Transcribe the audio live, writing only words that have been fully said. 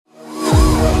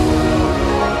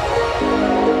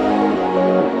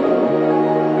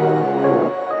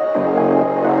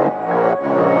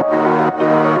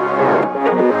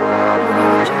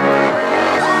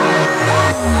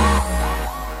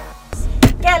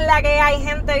es la que hay,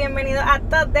 gente? Bienvenidos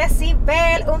a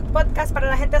decibel, un podcast para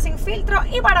la gente sin filtro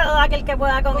y para todo aquel que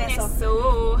pueda con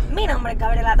eso. Mi nombre es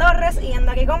Gabriela Torres y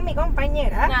ando aquí con mi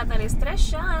compañera Natalie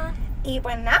Estrella. Y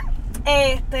pues nada,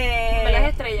 es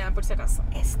Estrella, por si acaso.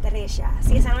 Estrella,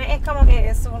 sí, esa no es como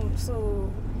que su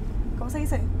 ¿cómo se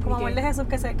dice? Como amor de Jesús,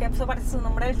 que eso parece su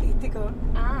nombre artístico.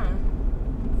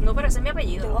 No, pero ese es mi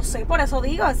apellido. Yo lo sé, por eso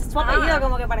digo, ese es su apellido,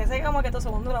 como que parece como que tu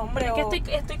segundo nombre. Es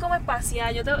que estoy como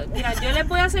espacial. Mira, yo les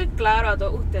voy a hacer claro a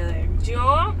todos ustedes.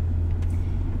 Yo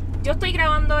estoy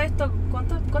grabando esto,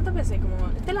 ¿cuántas veces?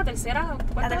 Esta es la tercera.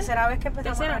 La tercera vez que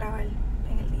empezamos a grabar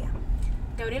en el día.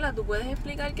 Gabriela, ¿tú puedes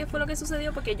explicar qué fue lo que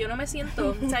sucedió? Porque yo no me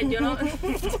siento, o sea, yo no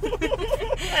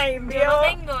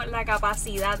tengo la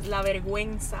capacidad, la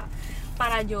vergüenza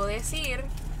para yo decir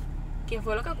qué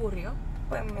fue lo que ocurrió.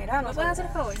 Pues mira, ¿no puedes hacer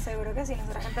el favor? Seguro que sí,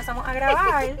 nosotros empezamos a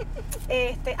grabar.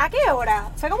 ¿A qué hora?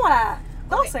 Fue como a las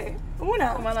 12,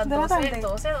 una. Como a las de la 12 tarde.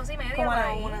 12 y media. Como a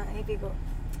las 1 y pico.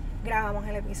 Grabamos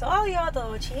el episodio,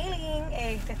 todo chilling.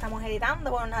 Estamos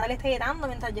editando, bueno, nada le está editando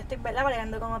mientras yo estoy, ¿verdad?,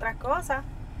 peleando con otras cosas.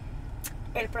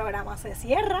 El programa se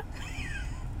cierra.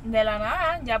 De la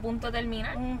nada, ya a punto de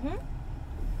terminar.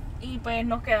 Y pues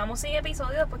nos quedamos sin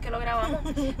episodio después que lo grabamos.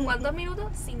 ¿Cuántos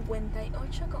minutos?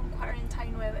 58 con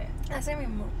 49. Así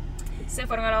mismo. Se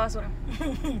fueron a la basura.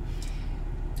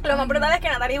 Lo más brutal es que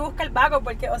Natalie busca el backup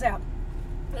porque, o sea,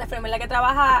 la enfermera que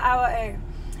trabaja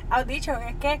Audition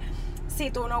es que si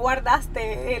tú no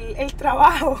guardaste el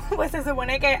trabajo, pues se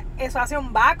supone que eso hace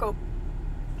un backup.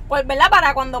 Pues, ¿verdad?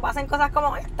 Para cuando pasen cosas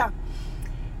como esta.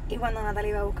 Y cuando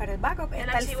Natalie iba a buscar el backup,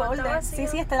 está el folder. Sí,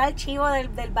 está el archivo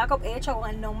del backup hecho con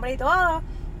el nombre y todo.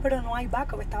 Pero no hay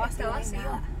backup, está vacío. No hay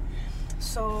nada.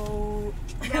 So...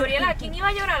 Gabriela, ¿quién iba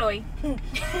a llorar hoy?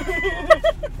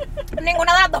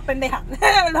 Ninguna de las dos, pendejas.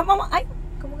 Nos vamos. Ay.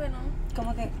 ¿Cómo que no?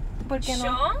 ¿Cómo que? ¿Por qué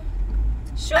no?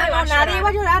 Yo iba a nadie iba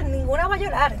a llorar, ninguna va a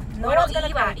llorar. Bueno,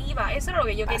 iba, eso era lo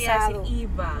que yo quería decir,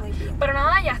 iba. Pero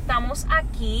nada, ya estamos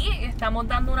aquí, estamos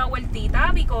dando una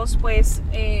vueltita, because pues...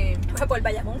 por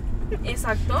Bayamón.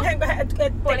 Exacto.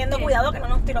 Teniendo cuidado que no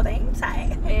nos tiroteen,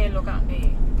 ¿sabes? Loca,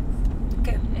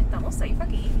 ¿qué? Estamos safe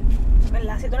aquí.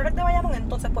 ¿Verdad? Si tú no eres de Bayamón,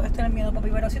 entonces puedes tener miedo, papi.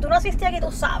 Pero si tú naciste aquí,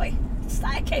 tú sabes.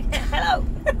 ¿Sabes qué? Hello.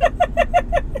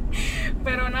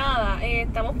 Pero nada,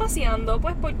 estamos paseando,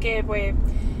 pues, porque, pues...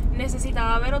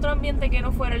 necesitaba ver otro ambiente que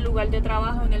no fuera el lugar de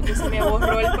trabajo en el que se me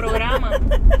borró el programa.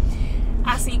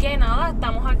 Así que nada,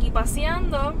 estamos aquí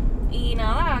paseando. Y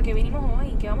nada, ¿a qué vinimos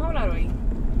hoy? ¿Qué vamos a hablar hoy?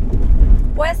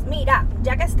 Pues mira,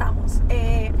 ya que estamos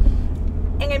en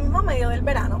el mismo medio del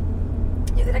verano,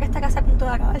 yo diría que está casi a punto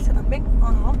de acabarse también,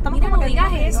 ¿o no? Estamos mira, como no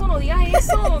digas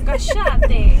eso,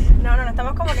 cállate. No,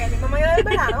 estamos como que en el mismo medio del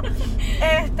verano.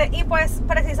 Y pues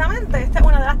precisamente esta es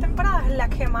una de las temporadas en las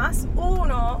que más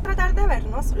uno tratar de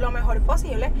vernos lo mejor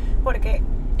posible, porque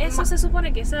eso se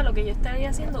supone que eso es lo que yo estaría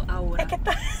haciendo ahora. Es que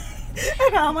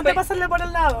acabamos de pasarle por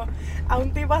el lado a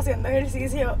un tipo haciendo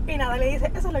ejercicio y nada le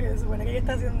dice, eso es lo que se supone que ella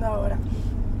está haciendo ahora.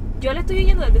 Yo le estoy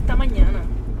oyendo desde esta mañana.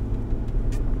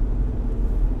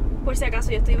 Por si acaso,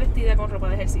 yo estoy vestida con ropa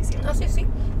de ejercicio. No, sí.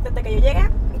 Desde que yo llegué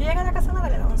a la casa de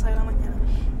Natalia a las 11 de la mañana.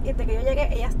 Y desde que yo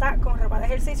llegué, ella está con ropa de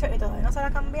ejercicio y todavía no se la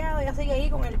ha cambiado. Ella sigue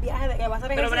ahí con el viaje de que va a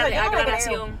hacer ejercicio. Pero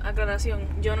espérate, aclaración.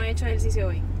 Yo no he hecho ejercicio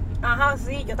hoy. Ajá,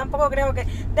 sí. Yo tampoco creo que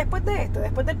después de esto,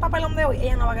 después del papelón de hoy,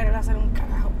 ella no va a querer hacer un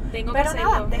carajo. Tengo pero que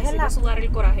hacerlo. Nada, déjenla sudar el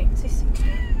coraje. Sí.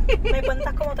 Me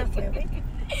cuentas cómo te fue, ¿ok?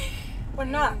 Pues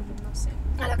nada, no sé.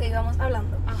 A lo que íbamos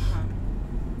hablando. Ajá.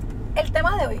 El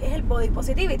tema de hoy es el body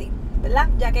positivity, ¿verdad?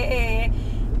 Ya que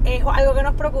es algo que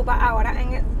nos preocupa ahora,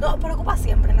 nos preocupa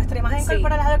siempre, nuestra imagen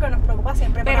corporal es algo que nos preocupa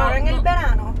siempre, pero ahora en el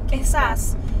verano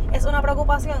quizás es una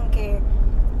preocupación que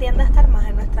tiende a estar más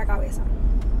en nuestra cabeza,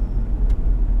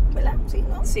 ¿verdad? Sí,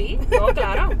 ¿no? Sí, no,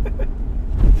 claro.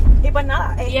 Y pues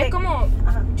nada, y es como,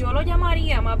 yo lo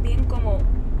llamaría más bien como,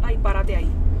 ay, párate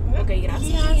ahí. Ok,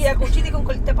 gracias. Y a cuchillo con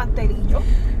corte pastelillo.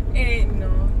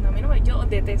 No, a mí no, yo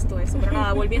detesto eso. Pero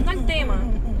nada, volviendo al tema,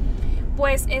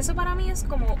 pues eso para mí es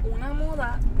como una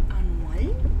moda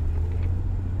anual.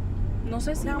 No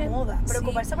sé si una moda,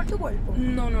 preocuparse por tu cuerpo.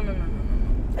 No.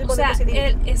 El o sea,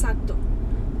 exacto.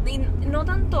 Y no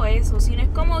tanto eso, sino es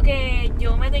como que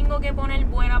yo me tengo que poner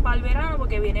buena para el verano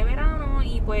porque viene verano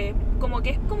y pues como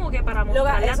que es como que para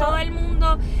mostrarle a todo el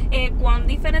mundo cuán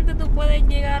diferente tú puedes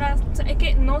llegar a... O sea, es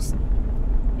que no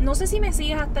sé si me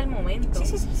sigues hasta el momento.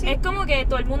 Sí. Es como que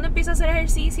todo el mundo empieza a hacer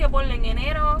ejercicio en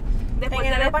enero, después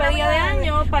de la despedida de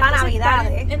año, para Navidad,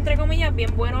 entre comillas,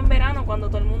 bien bueno en verano cuando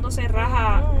todo el mundo se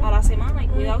raja a la semana y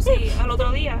cuidado si al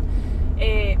otro día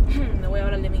no voy a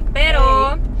hablar de mí.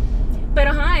 Pero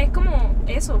ajá, es como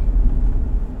eso.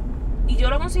 Y yo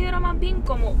lo considero más bien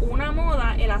como una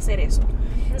moda el hacer eso.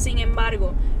 Sin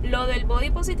embargo, lo del body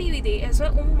positivity, eso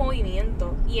es un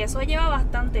movimiento y eso lleva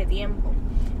bastante tiempo.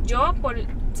 Yo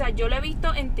lo he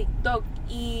visto en TikTok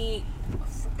y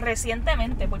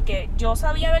recientemente, porque yo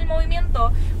sabía del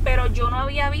movimiento, pero yo no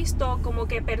había visto como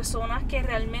que personas que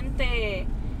realmente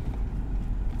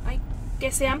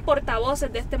que sean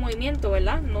portavoces de este movimiento,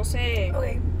 ¿verdad? No sé. Ok.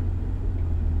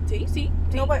 Sí.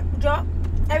 No, pues yo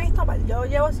he visto, yo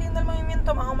llevo siguiendo el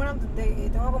movimiento más o menos desde que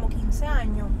tengo como 15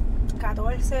 años,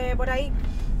 14 por ahí.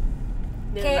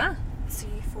 ¿De verdad? Sí,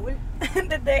 full.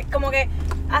 Desde como que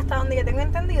hasta donde yo tengo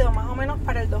entendido, más o menos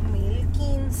para el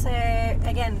 2015,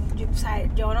 again,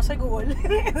 yo no soy Google,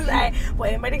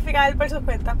 pueden verificar por sus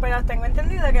cuentas, pero tengo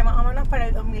entendido que más o menos para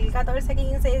el 2014,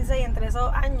 15, 16, entre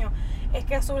esos años, es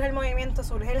que surge el movimiento,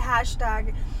 surge el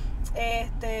hashtag,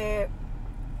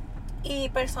 y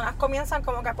personas comienzan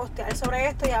como que a postear sobre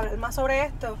esto y a hablar más sobre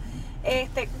esto,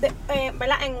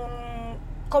 ¿verdad?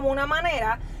 Como una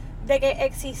manera de que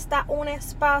exista un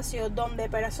espacio donde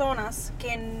personas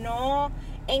que no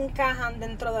encajan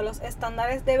dentro de los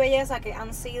estándares de belleza que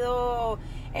han sido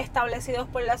establecidos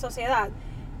por la sociedad,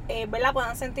 ¿verdad?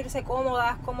 Puedan sentirse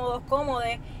cómodas, cómodos,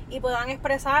 cómodes y puedan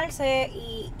expresarse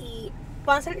y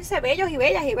puedan sentirse bellos y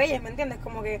bellas, ¿me entiendes?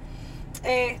 Como que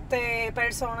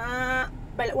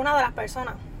una de las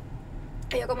personas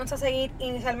que yo comencé a seguir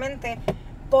inicialmente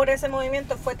por ese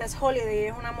movimiento fue Tess Holiday,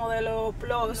 es una modelo plus.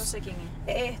 No sé quién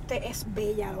es. Es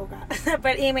bella, loca.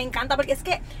 Y me encanta porque es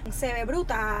que se ve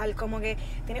brutal, como que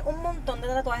tiene un montón de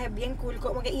tatuajes bien cool,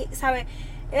 como que, y ¿sabes?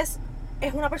 Es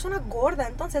una persona gorda,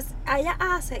 entonces ella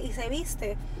hace y se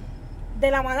viste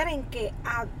de la manera en que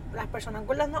a las personas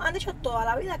gordas nos han dicho toda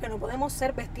la vida que no podemos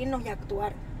ser, vestirnos y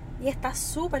actuar. Y está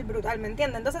súper brutal, ¿me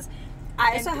entiendes? Entonces,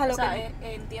 a eso es a lo que...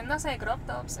 Entiéndase crop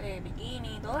tops,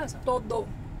 bikini, todo eso. Todo.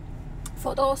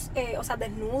 Fotos,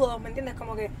 desnudos, ¿me entiendes?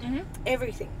 Como que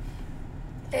everything.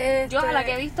 Yo a la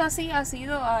que he visto así ha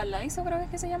sido a la Lizzo, creo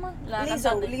que se llama. La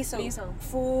Lizzo.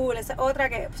 Full, esa otra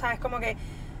que, ¿sabes? Como que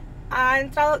ha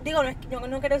entrado, digo, yo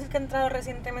no quiero decir que ha entrado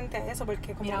recientemente a eso,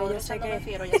 porque como que yo sé que...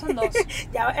 Refiero, ya son dos.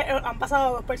 Ya han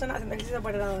pasado 2 personas haciendo ejercicio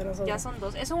por el lado de nosotros. Ya son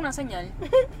 2, eso es una señal.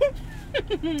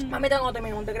 Mami, tengo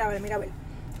te grabar, mira, a ver,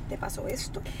 te pasó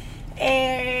esto.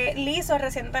 Lizzo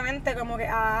recientemente como que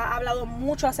ha hablado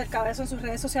mucho acerca de eso en sus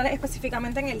redes sociales,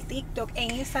 específicamente en el TikTok,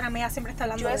 en Instagram, ella siempre está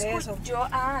hablando de eso.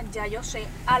 Ya yo sé,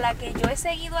 a la que yo he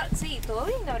seguido, sí, ¿todo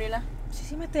bien, Gabriela?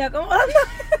 Sí, me estoy acomodando.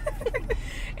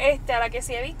 A la que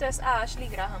sí he visto es a Ashley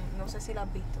Graham, no sé si la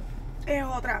has visto. Es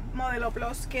otra modelo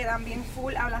plus que también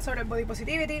full habla sobre el body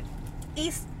positivity.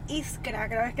 Iskra,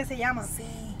 creo es que se llama.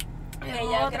 Sí.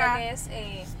 Ella creo que es...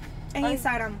 en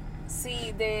Instagram.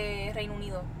 Sí, de Reino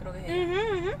Unido, creo que es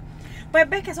ella. Pues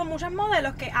ves que son muchos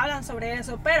modelos que hablan sobre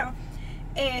eso, pero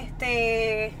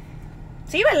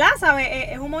sí, ¿verdad? ¿Sabes?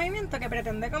 Es un movimiento que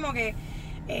pretende como que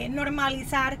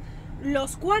normalizar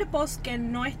los cuerpos que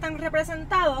no están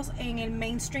representados en el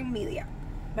mainstream media,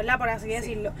 ¿verdad? Por así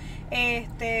decirlo. ¿Y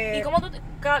cuando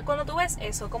tú ves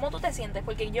eso, cómo tú te sientes?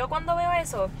 Porque yo cuando veo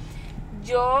eso,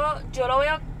 yo lo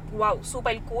veo, wow,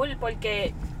 súper cool,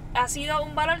 porque ha sido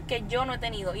un valor que yo no he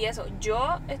tenido. Y eso,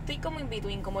 yo estoy como in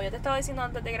between, como yo te estaba diciendo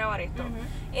antes de grabar esto.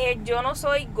 Yo no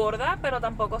soy gorda, pero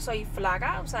tampoco soy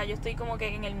flaca. O sea, yo estoy como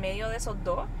que en el medio de esos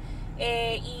dos.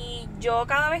 Y yo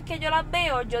cada vez que yo las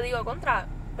veo, yo digo,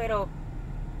 pero...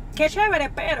 Qué chévere,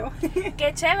 pero...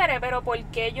 Qué chévere, pero ¿por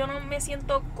qué yo no me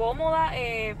siento cómoda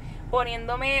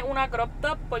poniéndome una crop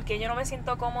top? ¿Por qué yo no me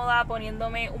siento cómoda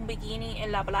poniéndome un bikini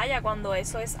en la playa cuando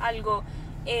eso es algo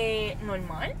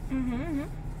normal?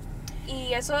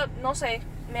 Y eso, no sé,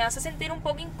 me hace sentir un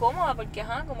poco incómoda porque,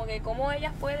 como que cómo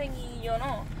ellas pueden y yo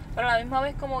no. Pero a la misma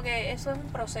vez como que eso es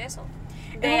un proceso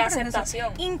de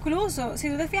aceptación. Incluso, si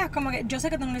tú te fijas, como que yo sé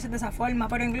que tú no lo dices de esa forma,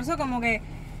 pero incluso como que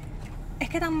es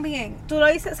que también, tú lo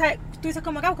dices, o sea, tú dices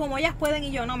como que como ellas pueden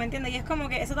y yo no, ¿me entiendes? Y es como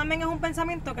que eso también es un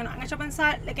pensamiento que nos han hecho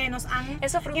pensar, que nos han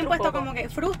impuesto como que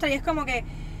frustra y es como que,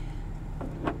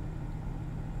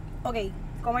 ok,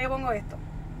 ¿cómo yo pongo esto?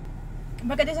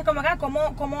 Porque tú dices como que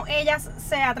como ellas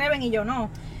se atreven y yo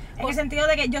no. En el sentido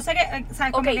de que yo sé que,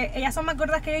 ¿sabes? Como que ellas son más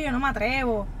gordas que yo no me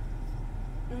atrevo.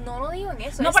 No lo digo en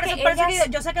eso. No, por eso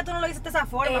yo sé que tú no lo dices de esa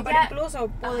forma, pero incluso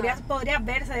podrías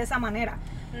verse de esa manera.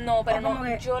 No, pero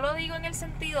no, yo lo digo en el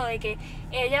sentido de que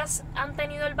ellas han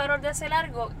tenido el valor de hacer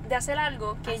algo que de hacer algo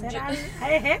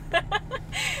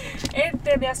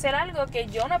que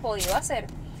yo no he podido hacer.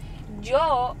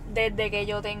 Yo, desde que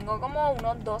yo tengo como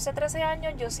unos 12, 13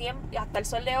 años, yo siempre, hasta el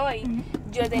sol de hoy,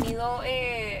 yo he tenido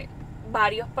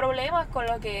varios problemas con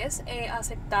lo que es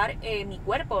aceptar mi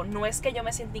cuerpo. No es que yo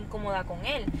me sienta incómoda con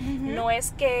él, no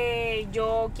es que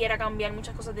yo quiera cambiar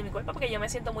muchas cosas de mi cuerpo, porque yo me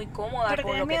siento muy cómoda pero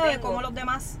con lo que tengo. Pero tienes miedo de tengo. cómo los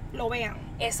demás lo vean.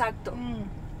 Exacto.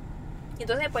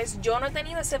 Entonces, pues yo no he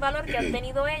tenido ese valor que han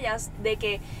tenido ellas, de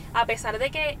que a pesar de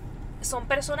que son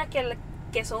personas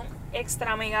que son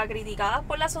extra mega criticadas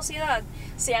por la sociedad,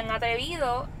 se han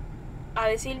atrevido a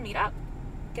decir, mira,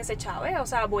 que se chave, o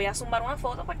sea, voy a zumbar una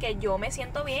foto porque yo me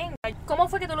siento bien. ¿Cómo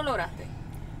fue que tú lo lograste?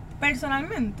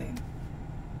 Personalmente,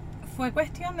 fue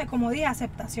cuestión de, como dije,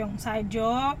 aceptación. O sea,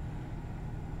 yo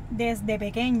desde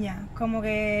pequeña, como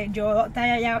que yo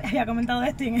ya había comentado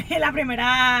esto en la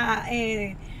primera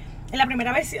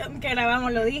versión que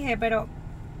grabamos, lo dije, pero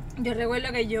yo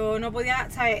recuerdo que yo no podía,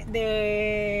 ¿sabes?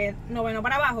 De noveno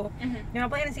para abajo, yo no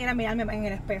podía ni siquiera mirarme en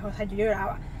el espejo, o sea, yo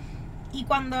lloraba. Y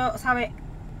cuando, ¿sabes?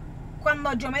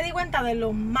 Cuando yo me di cuenta de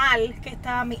lo mal que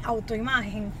estaba mi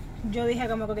autoimagen, yo dije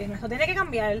como que esto tiene que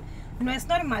cambiar. No es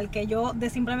normal que yo, de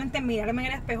simplemente mirarme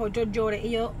en el espejo, yo llore y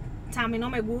yo, o sea, a mí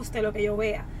no me guste lo que yo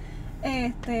vea.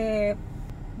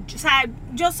 O sea,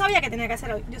 yo sabía que tenía que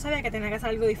hacer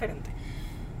algo diferente.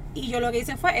 Y yo lo que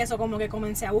hice fue eso, como que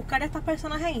comencé a buscar a estas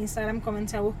personas en Instagram,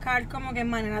 comencé a buscar como que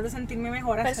maneras de sentirme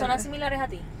mejor. Personas similares a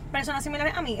ti. Personas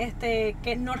similares a mí,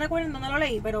 que no recuerdo en dónde lo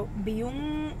leí, pero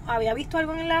había visto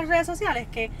algo en las redes sociales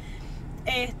que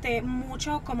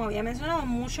mucho, como había mencionado,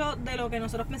 mucho de lo que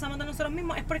nosotros pensamos de nosotros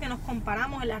mismos es porque nos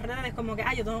comparamos en las redes, como que,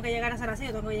 yo tengo que llegar a ser así,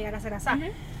 yo tengo que llegar a ser así.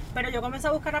 Pero yo comencé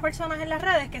a buscar a personas en las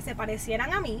redes que se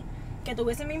parecieran a mí, que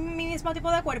tuviesen mi mismo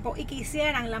tipo de cuerpo y que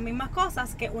hicieran las mismas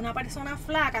cosas que una persona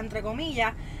flaca, entre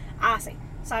comillas, hace.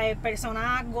 O sea,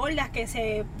 personas gordas que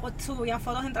se subían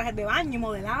fotos en trajes de baño y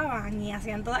modelaban y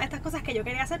hacían todas estas cosas que yo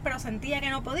quería hacer, pero sentía que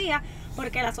no podía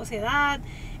porque la sociedad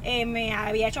me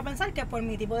había hecho pensar que por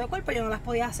mi tipo de cuerpo yo no las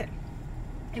podía hacer.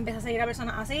 Empecé a seguir a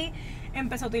personas así,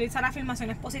 empecé a utilizar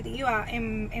afirmaciones positivas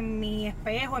en mi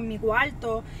espejo, en mi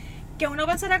cuarto, que uno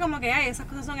pensaría como que, esas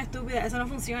cosas son estúpidas, eso no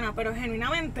funciona, pero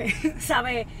genuinamente,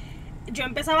 ¿sabes? Yo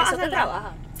empezaba eso a hacer...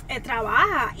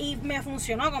 trabaja. Y me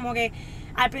funcionó, como que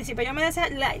al principio yo me decía,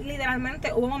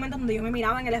 literalmente hubo momentos donde yo me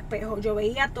miraba en el espejo, yo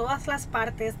veía todas las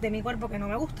partes de mi cuerpo que no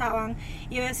me gustaban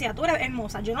y yo decía, tú eres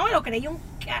hermosa. Yo no me lo creía un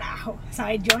carajo,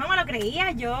 ¿sabes? Yo no me lo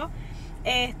creía, yo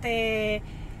me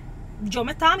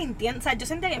estaba mintiendo, o sea, yo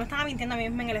sentía que me estaba mintiendo a mí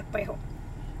misma en el espejo.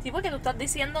 Sí, porque tú estás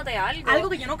diciéndote algo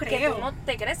que yo no creo, que tú no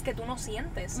te crees, que tú no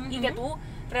sientes, y que tú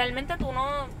realmente tú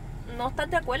no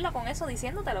estás de acuerdo con eso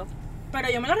diciéndotelo.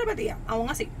 Pero yo me lo repetía, aún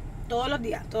así, todos los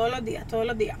días,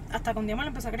 hasta que un día me lo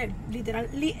empecé a creer. Literal,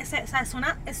 o sea,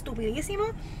 suena estupidísimo,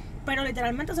 pero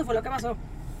literalmente eso fue lo que pasó.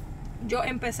 Yo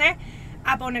empecé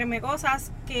a ponerme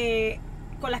cosas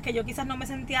con las que yo quizás no me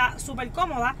sentía súper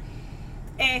cómoda,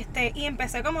 y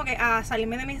empecé como que a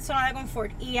salirme de mi zona de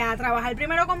confort y a trabajar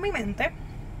primero con mi mente.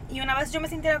 Y una vez yo me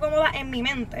sintiera cómoda en mi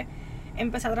mente,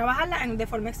 empecé a trabajarla de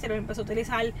forma exterior. Empecé a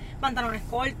utilizar pantalones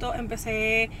cortos,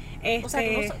 empecé... O sea,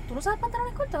 ¿tú no usabas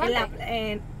pantalones cortos,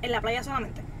 ¿vale? En la playa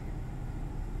solamente.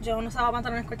 Yo no usaba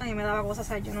pantalones cortos y me daba cosas,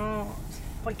 ¿sabes? Yo no...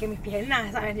 Porque mis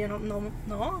piernas, ¿sabes? Yo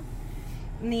no.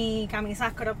 Ni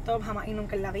camisas crop top jamás y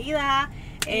nunca en la vida.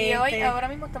 Y hoy, ahora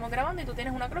mismo estamos grabando y tú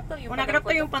tienes una crop top y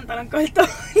un pantalón corto,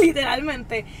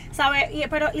 literalmente, ¿sabes?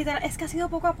 Pero literal, es que ha sido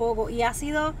poco a poco y ha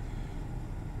sido...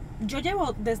 Yo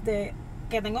llevo desde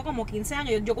que tengo como 15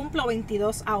 años, yo cumplo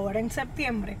 22 ahora en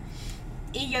septiembre,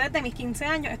 y yo desde mis 15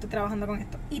 años estoy trabajando con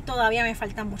esto y todavía me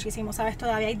falta muchísimo, ¿sabes?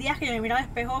 Todavía hay días que yo me miro al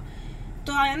espejo,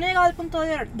 todavía no he llegado al punto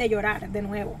de llorar de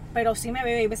nuevo, pero sí me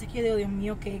veo y hay veces que yo digo, Dios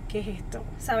mío, ¿qué es esto?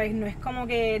 ¿Sabes? No es como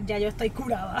que ya yo estoy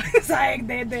curada, ¿sabes?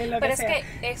 De lo pero que sea. Pero es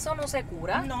que eso no se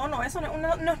cura. No, eso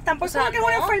no tampoco, o sea, es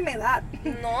una enfermedad.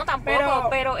 No, tampoco,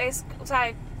 pero es, o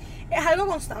sea... Es algo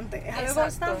constante,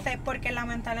 Exacto. Porque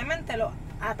lamentablemente los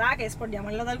ataques, por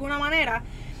llamarlo de alguna manera,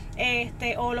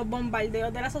 o los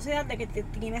bombardeos de la sociedad de que te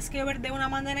tienes que ver de una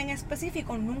manera en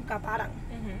específico nunca paran.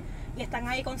 Y están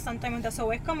ahí constantemente.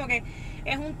 Eso es como que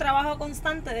es un trabajo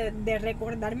constante de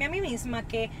recordarme a mí misma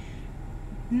que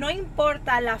no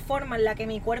importa la forma en la que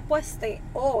mi cuerpo esté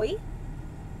hoy,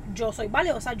 yo soy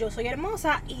valiosa, yo soy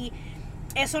hermosa y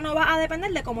eso no va a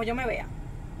depender de cómo yo me vea.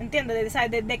 ¿Entiendes?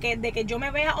 De que yo me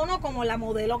vea o no como la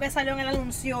modelo que salió en el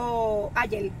anuncio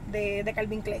ayer de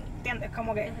Calvin Klein. ¿Entiendes?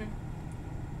 Como que...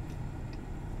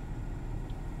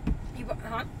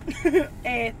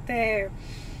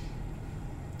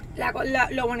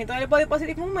 Lo bonito del Body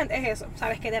Positive Movement es eso,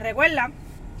 ¿sabes? Que te recuerda...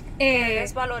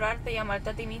 es valorarte y amarte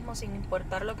a ti mismo sin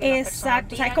importar lo que las personas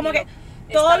digan. ¿Sabes? Como que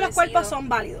todos los cuerpos son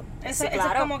válidos. Eso es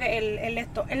como que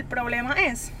el problema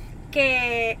es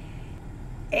que...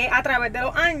 a través de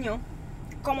los años,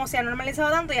 como se ha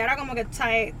normalizado tanto y ahora como que,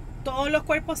 ¿sabes? todos los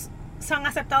cuerpos son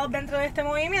aceptados dentro de este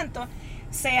movimiento,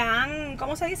 se han,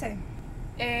 ¿cómo se dice?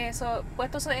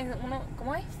 Puestos en uno,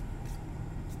 ¿cómo es?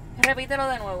 Repítelo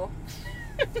de nuevo.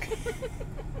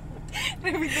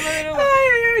 Repítelo de nuevo.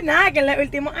 Ay, nada, que en los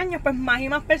últimos años pues más y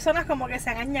más personas como que se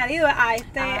han añadido a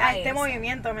este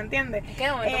movimiento, ¿me entiendes? Es que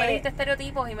de momento me dijiste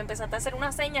estereotipos y me empezaste a hacer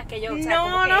unas señas que yo, o sea,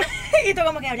 no, no, y tú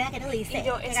como que, ¿qué tú dices? Y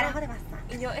yo, ¿qué carajo te pasa?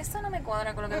 Y yo, eso no me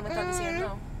cuadra con lo que tú me estás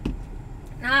diciendo.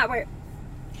 Nada, pues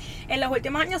en los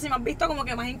últimos años sí hemos visto como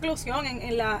que más inclusión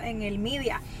en el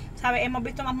media, ¿sabes? Hemos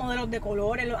visto más modelos de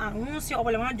color en los anuncios, o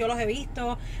por lo menos yo los he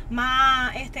visto,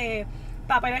 más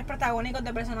papeles protagónicos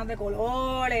de personas de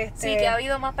color. Sí, que ha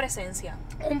habido más presencia.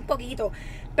 Un poquito,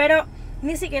 pero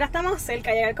ni siquiera estamos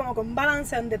cerca de llegar como con un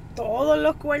balance donde todos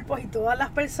los cuerpos y todas las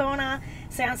personas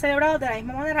sean celebrados de la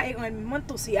misma manera y con el mismo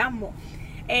entusiasmo.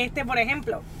 Por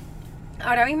ejemplo,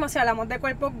 ahora mismo si hablamos de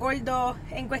cuerpos gordos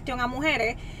en cuestión a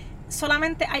mujeres,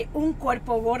 solamente hay un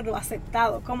cuerpo gordo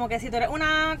aceptado. Como que si tú eres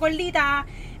una gordita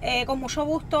con mucho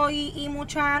busto y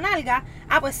mucha nalga,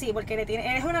 pues sí, porque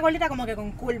eres una gordita como que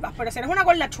con curvas. Pero si eres una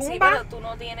gorda chumba, sí, pero tú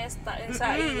no tienes o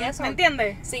sea, y eso, ¿me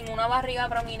entiendes? Sin una barriga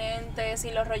prominente,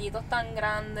 sin los rollitos tan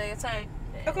grandes, o sea, es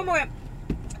como que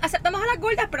aceptamos a las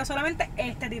gordas, pero solamente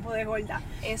este tipo de gorda.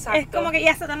 Exacto. Es como que y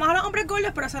aceptamos a los hombres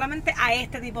gordos, pero solamente a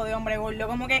este tipo de hombre gordo.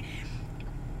 Como que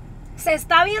se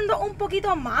está viendo un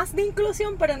poquito más de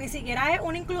inclusión, pero ni siquiera es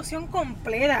una inclusión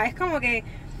completa. Es como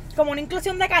una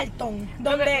inclusión de cartón.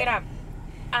 Donde mira,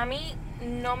 a mí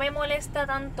no me molesta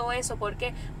tanto eso.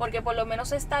 Porque por lo menos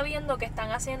se está viendo que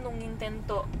están haciendo un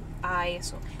intento a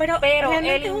eso. Pero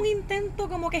realmente es un intento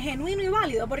como que genuino y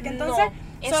válido. Porque entonces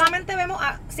solamente vemos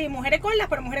sí, mujeres gordas,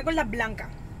 pero mujeres gordas blancas.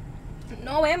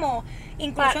 No vemos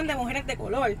inclusión de mujeres de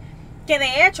color. Que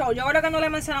de hecho, yo creo que no lo he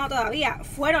mencionado todavía,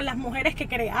 fueron las mujeres que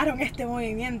crearon este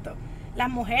movimiento. Las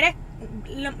mujeres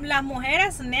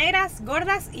negras,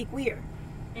 gordas y queer.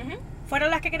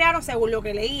 Fueron las que crearon, según lo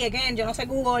que leí. Again, yo no sé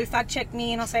Google, fact check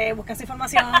me, no sé, busca esa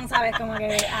información, ¿sabes? Como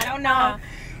que, I don't know.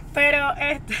 Pero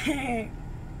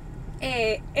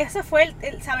ese fue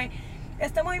 ¿sabes?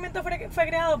 Este movimiento fue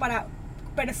creado para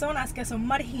personas que son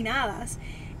marginadas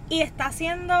y está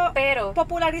siendo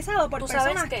popularizado por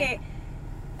personas que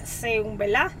según,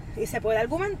 ¿verdad? Y se puede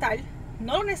argumentar,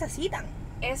 no lo necesitan.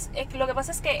 Lo que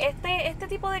pasa es que este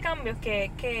tipo de cambios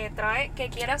que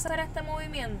quiere hacer este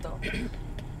movimiento,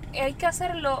 hay que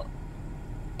hacerlo,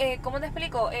 ¿cómo te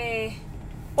explico?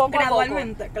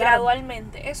 Gradualmente, poco.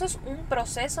 Gradualmente. Eso es un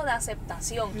proceso de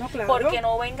aceptación. No, claro. Porque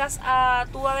no vengas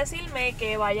tú a decirme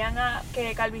que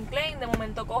que Calvin Klein de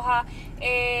momento coja,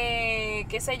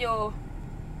 qué sé yo,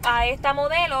 a esta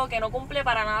modelo que no cumple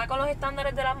para nada con los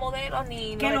estándares de las modelos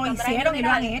ni que los lo hicieron y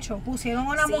lo han hecho. Pusieron a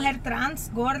una mujer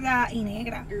trans, gorda y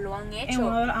negra. Lo han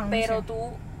hecho, pero tú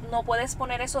no puedes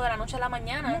poner eso de la noche a la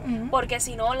mañana, porque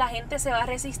si no la gente se va a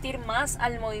resistir más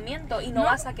al movimiento y no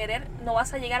vas a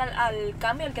llegar al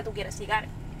cambio al que tú quieres llegar.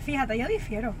 Fíjate, yo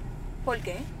difiero. ¿Por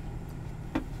qué?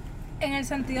 En el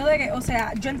sentido de que, o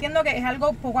sea, yo entiendo que es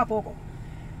algo poco a poco,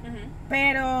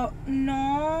 pero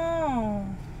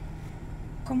no...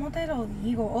 ¿Cómo te lo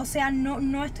digo? O sea,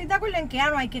 no estoy de acuerdo en que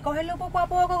no hay que cogerlo poco a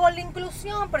poco con la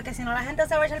inclusión, porque si no la gente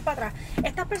se va a echar para atrás.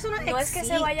 Estas personas no es que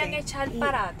se vayan a echar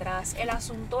para atrás. El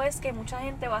asunto es que mucha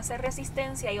gente va a hacer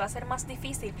resistencia y va a ser más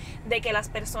difícil de que las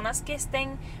personas que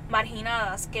estén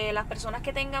marginadas, que las personas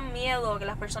que tengan miedo, que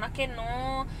las personas que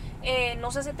no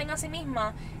se acepten a sí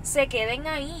mismas, se queden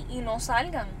ahí y no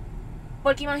salgan.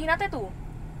 Porque imagínate tú.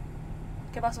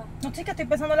 ¿Qué pasó? No, chica, estoy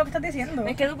pensando en lo que estás diciendo.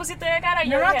 Es que tú pusiste de cara y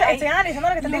yo estoy analizando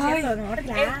lo que estás diciendo. No,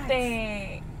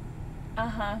 relax.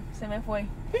 Ajá, se me fue.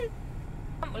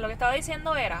 Lo que estaba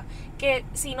diciendo era que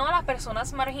si no las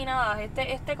personas marginadas,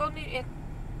 este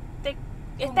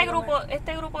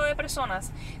grupo de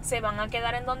personas se van a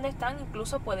quedar en donde están,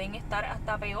 incluso pueden estar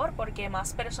hasta peor porque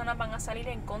más personas van a salir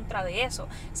en contra de eso.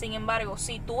 Sin embargo,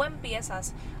 si tú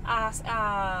empiezas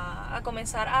a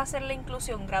comenzar a hacer la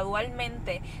inclusión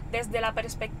gradualmente desde la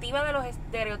perspectiva de los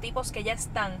estereotipos que ya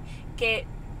están, que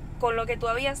con lo que tú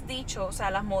habías dicho, o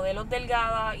sea, las modelos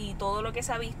delgadas y todo lo que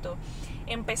se ha visto,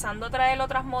 empezando a traer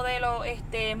otras modelos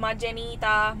más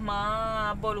llenitas,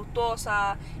 más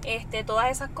voluptuosas, todas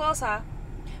esas cosas,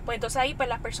 pues entonces ahí pues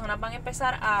las personas van a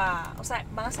empezar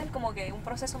van a ser como que un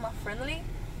proceso más friendly.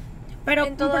 Pero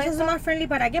un proceso más friendly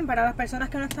 ¿para quién? ¿Para las personas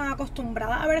que no están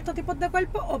acostumbradas a ver estos tipos de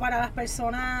cuerpos o para las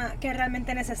personas que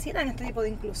realmente necesitan este tipo de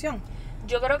inclusión?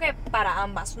 Yo creo que para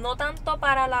ambas, no tanto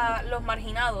para los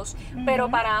marginados, pero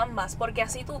para ambas, porque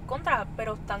así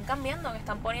pero están cambiando,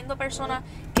 están poniendo personas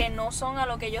que no son a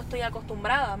lo que yo estoy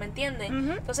acostumbrada, ¿me entiendes?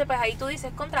 Entonces pues ahí tú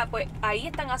dices, pues ahí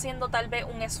están haciendo tal vez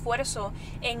un esfuerzo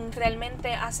en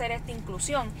realmente hacer esta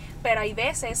inclusión, pero hay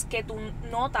veces que tú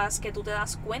notas, que tú te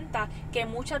das cuenta que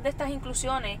muchas de estas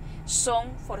inclusiones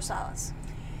son forzadas.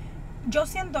 Yo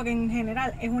siento que en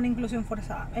general es una inclusión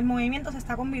forzada. El movimiento se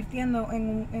está convirtiendo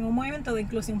en un movimiento de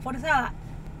inclusión forzada.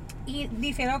 Y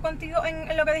difiero contigo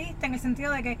en lo que dijiste, en el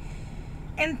sentido de que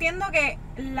entiendo que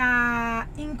la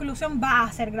inclusión va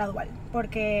a ser gradual.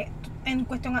 Porque en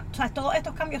cuestión, o sea, todos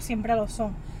estos cambios siempre lo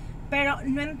son. Pero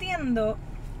no entiendo,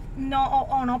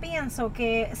 no pienso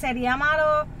que sería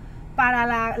malo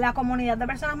para la comunidad de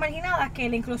personas marginadas que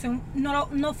la inclusión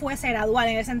no fuese gradual.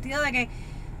 En el sentido de que,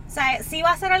 o sea, sí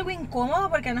va a ser algo incómodo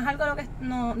porque no es algo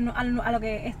a lo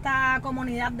que esta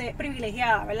comunidad de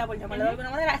privilegiada, ¿verdad? Por llamarlo de alguna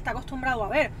manera, está acostumbrado a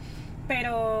ver.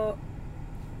 Pero,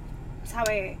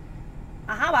 ¿sabes?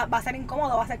 Va a ser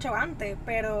incómodo, va a ser chocante,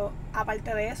 pero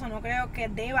aparte de eso, no creo que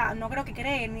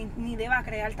cree ni deba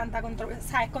crear tanta controversia.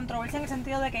 ¿Sabes? Controversia en el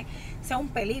sentido de que sea un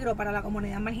peligro para la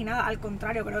comunidad marginada. Al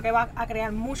contrario, creo que va a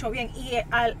crear mucho bien. Y,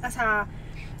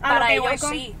 para ellos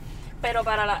sí. Pero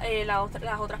para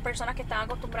las otras personas que están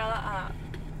acostumbradas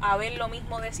a ver lo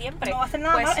mismo de siempre, no va a ser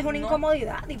nada malo, es una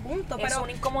incomodidad y punto. Es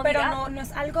una incomodidad. Pero no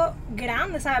es algo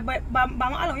grande, ¿sabes?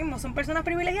 Vamos a lo mismo, son personas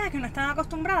privilegiadas que no están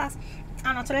acostumbradas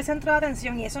a no ser el centro de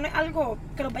atención y eso no es algo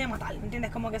que los vaya a matar, ¿me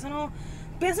entiendes? Como que eso no...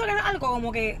 Pienso que es algo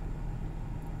como que...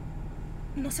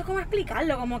 No sé cómo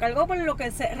explicarlo, como que algo por lo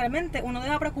que realmente uno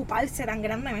debe preocuparse tan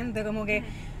grandemente, como que...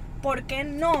 ¿Por qué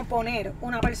no poner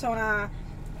una persona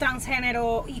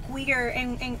transgénero y queer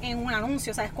en un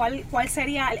anuncio? ¿Sabes? ¿Cuál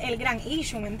sería el gran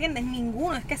issue? ¿Me entiendes?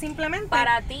 Ninguno, es que simplemente...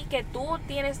 Para ti, que tú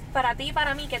tienes, para ti y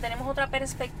para mí, que tenemos otra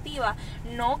perspectiva,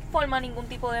 no forma ningún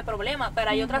tipo de problema,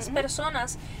 pero hay otras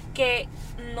personas que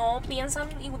no piensan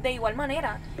de igual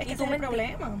manera. Es que ese es el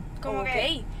problema. Como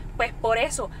que... Pues por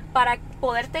eso, para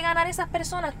poderte ganar esas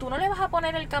personas, tú no le vas a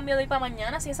poner el cambio de hoy para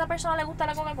mañana. Si a esa persona le gusta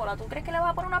la Coca-Cola, ¿tú crees que le vas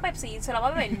a poner una Pepsi y se la va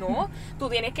a beber? No, tú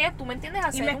tienes que, tú me entiendes,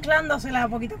 hacer... Y mezclándosela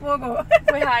poquito a poco.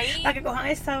 Pues ahí... Para que cojan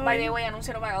el sabor. By the way,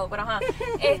 anuncio no pagado, pero ajá.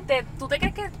 ¿Tú te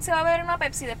crees que se va a beber una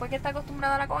Pepsi después que está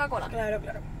acostumbrada a la Coca-Cola? Claro.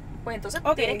 Pues entonces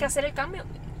tienes que hacer el cambio,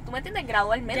 ¿tú me entiendes?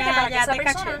 Gradualmente, para que esa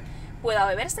persona pueda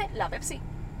beberse la Pepsi.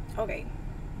 Ok.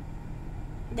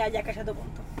 Ya caché tu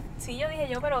punto. Sí, yo dije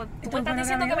pero tú me estás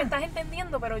diciendo que me estás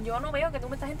entendiendo, pero yo no veo que tú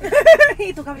me estás entendiendo.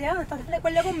 Y tú, cabreado, estás de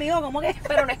acuerdo conmigo, ¿cómo que?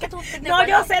 Pero no es que tú no,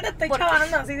 yo sé, te estoy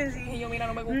chavando, sí. Y yo, mira,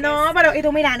 no me gusta. No, pero, y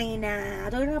tú, mira, nena,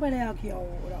 tú eres una pelea aquí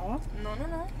ahora.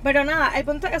 No. Pero nada, el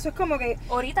punto, eso es como que...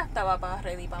 Ahorita estaba para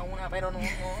ready para una, pero no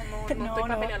estoy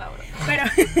para pelear ahora. Pero...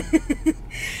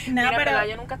 Mira, pero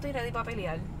yo nunca estoy ready para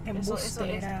pelear. Eso es...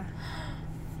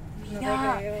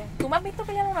 Mira, ¿tú me has visto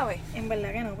pelear una vez? En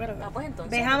verdad que no, pero... pues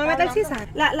entonces... Déjame meter cisa.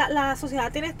 La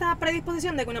sociedad tiene esta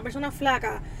predisposición de que una persona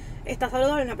flaca está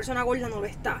saludable y una persona gorda no lo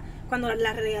está. Cuando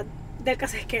la realidad del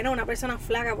caso es que no, una persona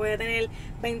flaca puede tener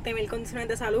 20.000 condiciones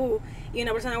de salud y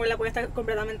una persona gorda puede estar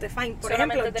completamente fine. Por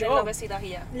ejemplo, tener yo... obesitas y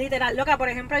ya. Literal, loca, por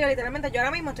ejemplo, yo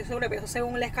ahora mismo estoy sobrepeso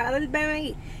según la escala del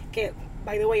BMI, que,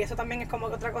 by the way, eso también es como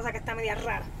otra cosa que está media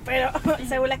rara. Pero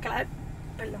según la escala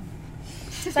del...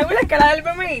 Según la escala del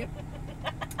BMI.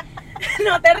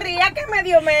 No te rías que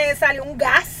me salió un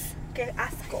gas. Qué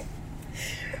asco.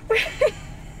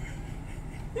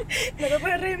 No te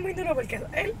puedes reír muy duro porque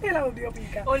el audio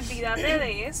pica. Olvídate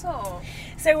de eso.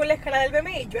 Según la escala del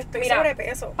BMI, yo estoy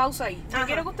sobrepeso. Pausa ahí. Yo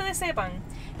quiero que ustedes sepan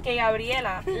que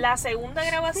Gabriela, la segunda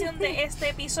grabación de este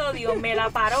episodio, me la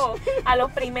paró a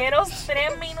los primeros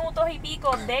 3 minutos y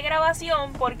pico de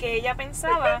grabación porque ella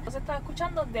pensaba que se estaba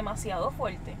escuchando demasiado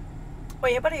fuerte.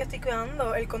 Oye, pero yo estoy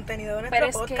cuidando el contenido de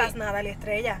nuestro podcast, Nada, la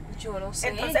estrella. Yo lo sé.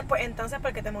 Entonces,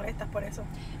 ¿por qué te molestas por eso?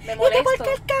 Me molesto. Y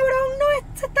porque el cabrón no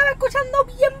se estaba escuchando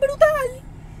bien brutal.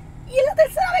 Y es la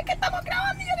tercera vez que estamos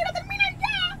grabando y yo quiero terminar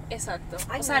ya. Exacto.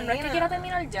 Ay, o sea, no es que quiera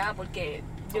terminar ya, porque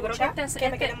yo creo que ¿Que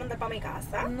me quieres mandar para mi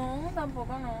casa? No,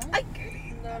 tampoco no. Ay, qué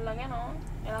lindo. De verdad que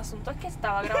no. El asunto es que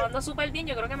estaba grabando súper bien,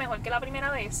 yo creo que mejor que la primera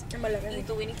vez. En verdad que y sí.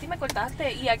 tú viniste y me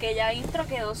cortaste y aquella intro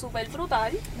quedó súper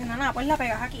brutal. No, nada, pues la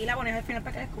pegas aquí y la pones al final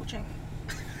para que la escuchen.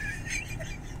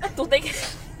 Tú te...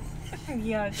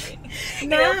 Dios. Y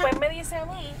después me dice a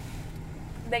mí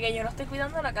de que yo no estoy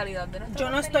cuidando la calidad de nuestro contenido. Yo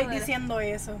no estoy diciendo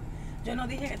eso. eso. Yo no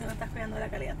dije que tú no estás cuidando la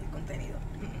calidad del contenido.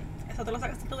 Eso te lo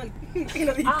sacaste todo el... y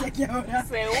lo dijiste aquí ahora.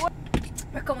 Seguro.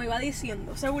 Pues como iba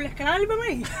diciendo, según la escala del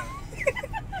BMI,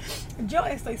 yo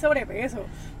estoy sobrepeso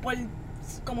por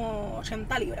como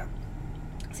 80 libras.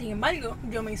 Sin embargo,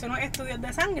 yo me hice unos estudios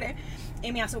de sangre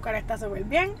y mi azúcar está súper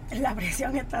bien, la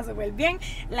presión está súper bien,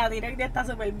 la tiroides está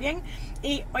súper bien.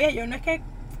 Y oye, yo no es que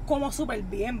como súper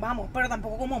bien, vamos, pero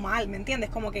tampoco como mal, ¿me entiendes?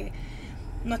 Como que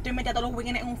no estoy metida todos los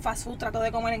weekends en un fast food, trato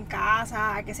de comer en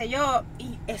casa, qué sé yo,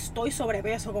 y estoy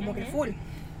sobrepeso, como que full.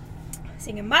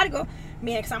 Sin embargo,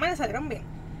 mis exámenes salieron bien.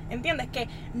 ¿Entiendes? Que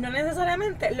no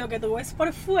necesariamente lo que tú ves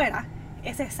por fuera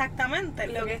es exactamente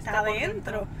lo que está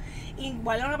adentro.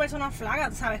 Igual a una persona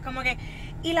flaca, ¿sabes? Como que...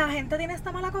 Y la gente tiene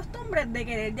esta mala costumbre de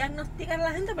querer diagnosticar a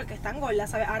la gente porque están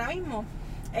gordas, ¿sabes? Ahora mismo,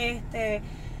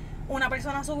 una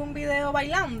persona sube un video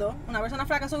bailando, una persona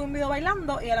flaca sube un video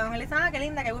bailando y a la mujer le dicen, qué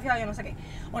linda, qué gufiada, yo no sé qué.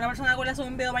 Una persona gorda sube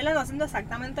un video bailando haciendo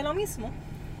exactamente lo mismo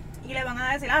y le van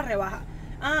a decir, rebaja.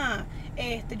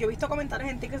 Yo he visto comentarios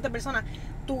en TikTok de personas,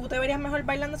 tú te verías mejor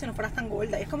bailando si no fueras tan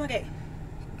gorda. Y es como que,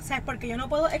 ¿sabes? Porque yo no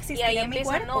puedo existir en mi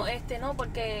cuerpo. No,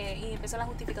 porque y empiezan las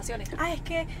justificaciones. Es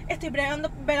que estoy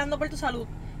velando por tu salud.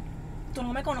 Tú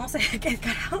no me conoces, ¿qué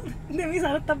carajo de mi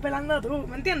salud estás velando tú?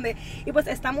 ¿Me entiendes? Y pues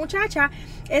esta muchacha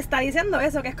está diciendo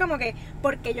eso, que es como que,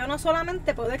 porque yo no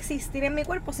solamente puedo existir en mi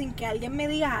cuerpo sin que alguien me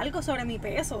diga algo sobre mi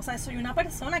peso. O sea, soy una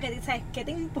persona que dice, ¿qué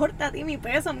te importa a ti mi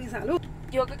peso, mi salud?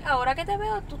 Yo ahora que te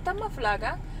veo, tú estás más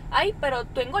flaca. Pero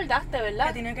tú engordaste, ¿verdad?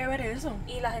 ¿Qué tiene que ver eso?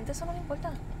 Y la gente eso no le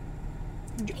importa.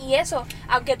 Y eso,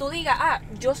 aunque tú digas,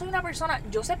 yo soy una persona,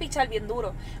 yo sé pichar bien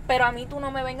duro, pero a mí tú no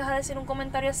me vengas a decir un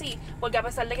comentario así, porque a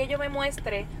pesar de que yo me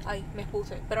muestre, me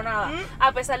expuse, pero nada,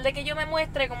 a pesar de que yo me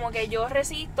muestre como que yo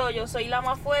resisto, yo soy la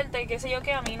más fuerte, qué sé yo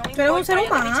qué, a mí no me importa, un ser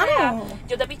humano.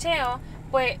 Yo te picheo,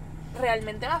 pues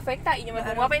realmente me afecta y yo me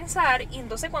pongo a pensar y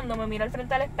entonces cuando me miro al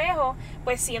frente al espejo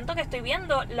pues siento que estoy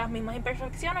viendo las mismas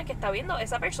imperfecciones que está viendo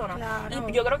esa persona.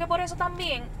 Y yo creo que por eso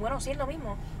también, bueno, sí es lo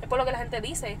mismo, es por lo que la gente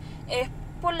dice, es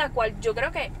por la cual yo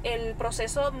creo que el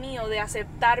proceso mío de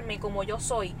aceptarme como yo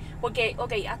soy, porque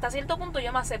hasta cierto punto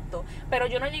yo me acepto, pero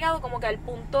yo no he llegado como que al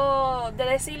punto de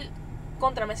decir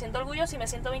me siento orgullosa y me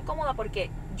siento bien cómoda porque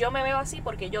yo me veo así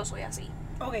porque yo soy así.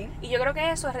 Y yo creo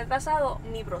que eso ha retrasado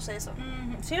mi proceso.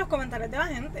 Sí, los comentarios de la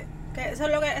gente. Que eso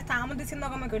es lo que estábamos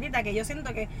diciendo como que ahorita, que yo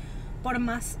siento que por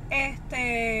más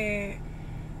no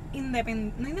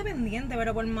independiente,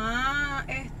 pero por más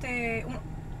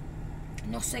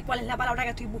no sé cuál es la palabra que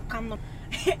estoy buscando.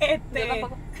 Yo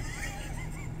tampoco.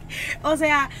 O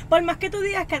sea, por más que tú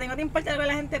digas que a ti no te importa lo que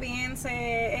la gente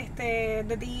piense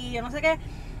de ti, yo no sé qué,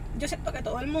 yo siento que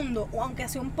todo el mundo, o aunque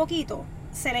sea un poquito,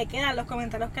 se le quedan los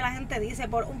comentarios que la gente dice,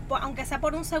 aunque sea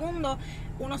por un segundo,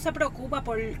 uno se preocupa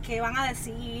por qué van a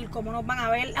decir, cómo nos van a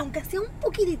ver, aunque sea un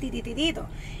poquitititito,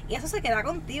 y eso se queda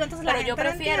contigo. Entonces pero yo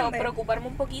prefiero preocuparme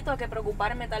un poquito a que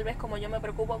preocuparme tal vez como yo me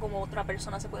preocupo, como otra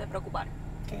persona se puede preocupar.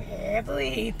 ¿Qué? Tú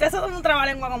dijiste eso de un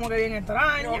trabalengua como que bien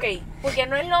extraño. Porque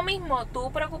no es lo mismo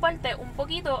tú preocuparte un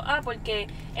poquito, porque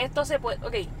esto se puede,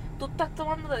 tú estás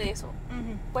tomando de eso,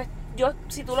 pues yo,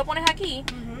 si tú lo pones aquí,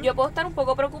 yo puedo estar un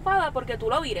poco preocupada porque tú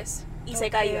lo vires y se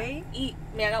caiga y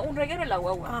me haga un reguero en la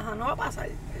guagua. No va a pasar,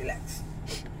 relax.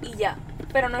 Y ya,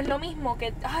 pero no es lo mismo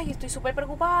que, estoy súper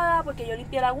preocupada porque yo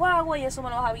limpié la guagua y eso me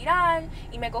lo vas a virar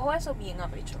y me cojo eso bien a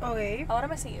pecho. Ahora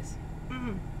me sigues.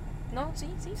 ¿No? Sí.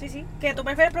 ¿Que tú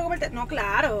prefieres preocuparte? No,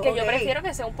 claro. Que yo prefiero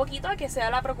que sea un poquito a que sea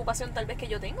la preocupación tal vez que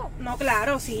yo tengo. No,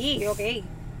 claro, sí,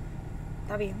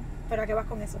 está bien. ¿Pero a qué vas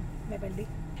con eso? Me perdí.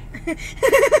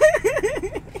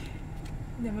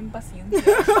 Ya me impaciento.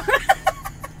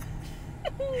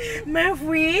 Me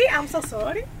fui, I'm so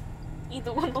sorry. Y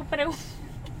tú con tus preguntas.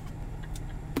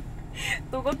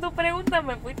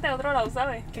 Me fuiste a otro lado,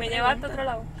 ¿sabes? Me llevaste a otro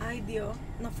lado. Ay, Dios,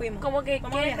 nos fuimos. Como que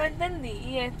no entendí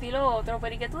y estilo otro.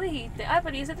 Pero ¿y qué tú dijiste?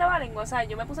 Pero yo hice trabalengua. O sea,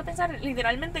 yo me puse a pensar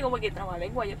literalmente como que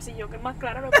trabalengua. Yo que más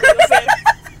claro no puedo ser.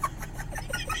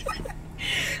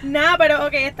 Nada, pero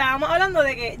estábamos hablando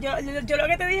de que yo lo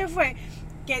que te dije fue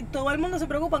que todo el mundo se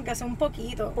preocupa aunque sea un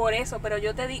poquito. Por eso, pero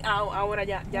yo te di, ahora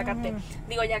ya capté.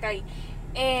 Digo, ya caí.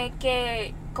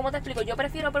 Que, ¿cómo te explico? Yo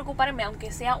prefiero preocuparme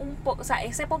aunque sea un poco, o sea,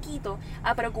 ese poquito,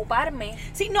 a preocuparme.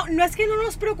 Sí, no es que no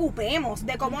nos preocupemos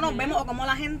de cómo nos vemos o cómo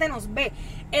la gente nos ve.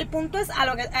 El punto es a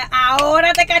lo que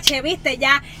ahora te caché, viste,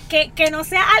 ya, que no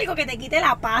sea algo que te quite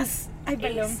la paz. Ay,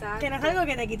 perdón. Exacto. Que no es algo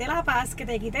que te quite la paz, que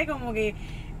te quite como que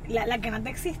las ganas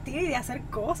de existir y de hacer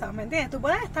cosas, ¿me entiendes? Tú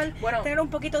puedes tener un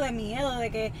poquito de miedo de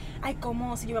que,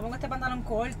 como si yo me pongo este pantalón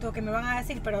corto, que me van a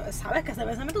decir, pero sabes que ese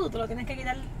pensamiento tú te lo tienes que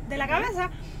quitar de la cabeza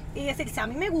y decir, si a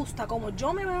mí me gusta como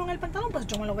yo me veo en el pantalón, pues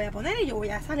yo me lo voy a poner y yo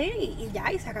voy a salir y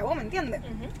ya, y se acabó, ¿me entiendes?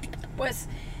 Pues,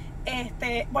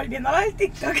 volviendo a lo del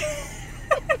TikTok,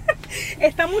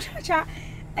 esta muchacha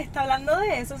está hablando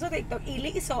de eso en su TikTok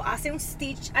y hace un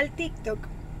stitch al TikTok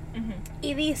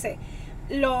y dice,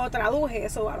 lo traduje,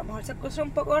 eso a lo mejor se escucha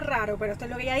un poco raro, pero esto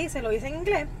es lo que ella dice, lo dice en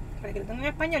inglés, para que lo tenga en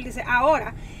español, dice,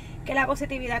 ahora que la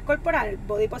positividad corporal,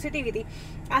 body positivity,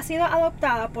 ha sido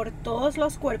adoptada por todos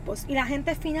los cuerpos y la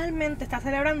gente finalmente está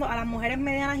celebrando a las mujeres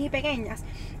medianas y pequeñas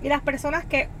y las personas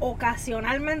que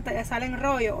ocasionalmente les salen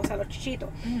rollo, o sea, los chichitos.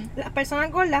 Las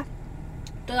personas gordas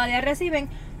todavía reciben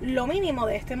lo mínimo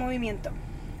de este movimiento.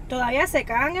 Todavía se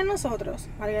cagan en nosotros,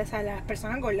 ¿vale? O sea, las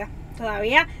personas gordas,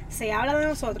 todavía se habla de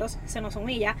nosotros, se nos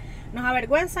humilla, nos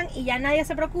avergüenzan y ya nadie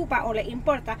se preocupa o le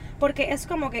importa porque es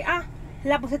como que,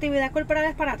 la positividad corporal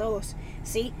es para todos.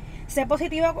 Sí, sé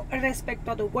positivo respecto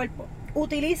a tu cuerpo.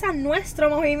 Utiliza nuestro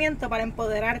movimiento para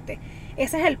empoderarte.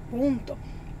 Ese es el punto.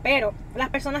 Pero las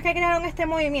personas que crearon este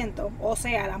movimiento, o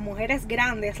sea, las mujeres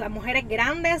grandes,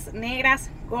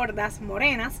 negras, gordas,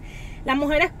 morenas, las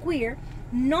mujeres queer,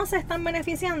 no se están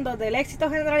beneficiando del éxito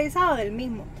generalizado del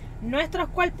mismo. Nuestros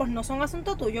cuerpos no son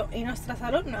asunto tuyo y nuestra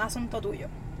salud no es asunto tuyo.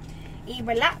 Y,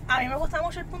 ¿verdad? A mí me gusta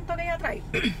mucho el punto que ella trae,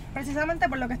 precisamente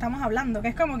por lo que estamos hablando, que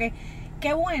es como que,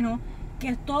 qué bueno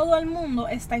que todo el mundo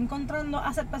está encontrando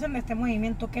aceptación de este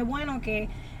movimiento. Qué bueno que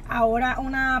ahora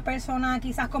una persona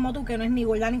quizás como tú, que no es ni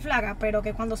gorda ni flaca, pero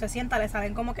que cuando se sienta le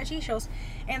salen como que chichos,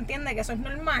 entiende que eso es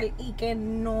normal y que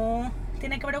no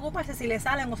tiene que preocuparse si le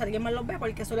salen o si alguien más los ve,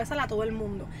 porque eso le sale a todo el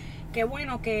mundo. Qué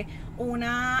bueno que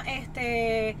una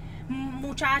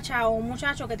muchacha o un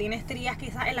muchacho que tiene estrías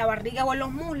quizás en la barriga o en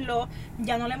los muslos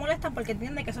ya no le molesta porque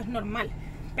entiende que eso es normal.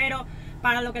 Pero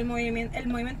para lo que el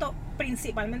movimiento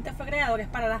principalmente fue creado, que es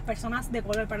para las personas de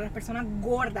color, para las personas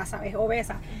gordas, ¿sabes?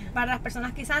 Obesas, para las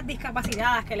personas quizás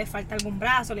discapacitadas, que les falta algún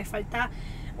brazo, les falta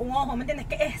un ojo, ¿me entiendes?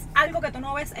 Que es algo que tú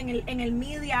no ves en el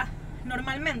media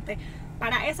normalmente.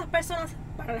 Para esas personas,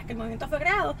 para las que el movimiento fue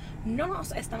creado, no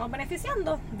nos estamos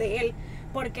beneficiando de él,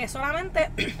 porque solamente,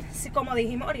 como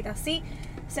dijimos ahorita, sí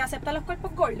se aceptan los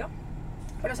cuerpos gordos,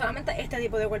 pero solamente este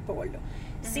tipo de cuerpo gordo.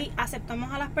 Sí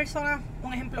aceptamos a las personas,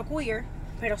 un ejemplo queer,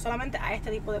 pero solamente a este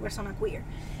tipo de persona queer.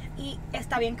 Y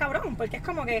está bien cabrón, porque es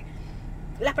como que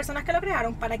las personas que lo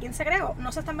crearon, para quien se creó,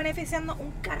 no se están beneficiando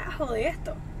un carajo de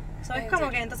esto. ¿Sabes? Como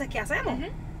que entonces, ¿qué hacemos?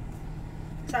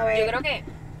 ¿Sabes? Yo creo que...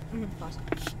 Pasa.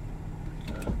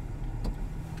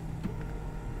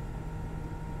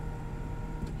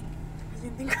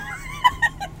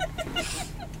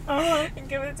 En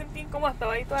que me sentí incómoda,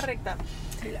 estaba ahí toda recta.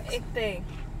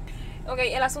 Ok,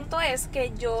 el asunto es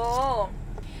que yo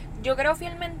creo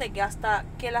fielmente que hasta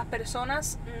que las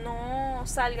personas no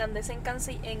salgan de ese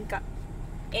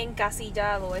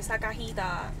encasillado, esa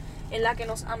cajita en la que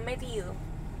nos han metido,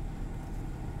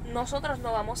 nosotros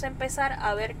no vamos a empezar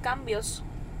a ver cambios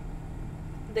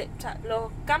o sea,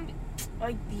 los cambios.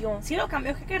 Ay, Dios. Sí, los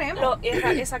cambios que queremos.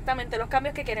 Exactamente, los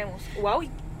cambios que queremos. ¡Wow!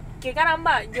 ¡Qué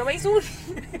caramba! Yo me hice un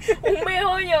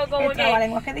meollo como el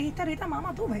trabalenguas que dijiste ahorita,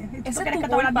 mamá, tú ves. ¿Tú Esa quieres es que tu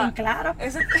te hablas bien culpa. claro?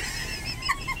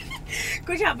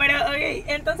 Escucha, pero ok,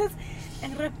 entonces,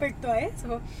 respecto a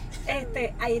eso,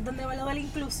 ahí es donde va lo de la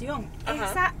inclusión.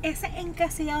 Ese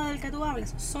encasillado del que tú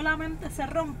hablas solamente se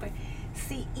rompe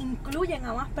si incluyen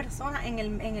a más personas en el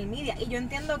media. Y yo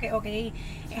entiendo que, ok,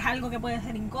 es algo que puede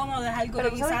ser incómodo, es algo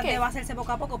que quizás deba hacerse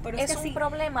poco a poco, pero es que un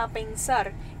problema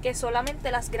pensar que solamente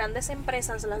las grandes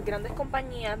empresas, las grandes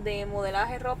compañías de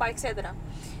modelaje, ropa, etcétera,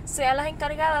 sean las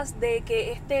encargadas de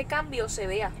que este cambio se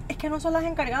vea. Es que no son las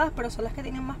encargadas, pero son las que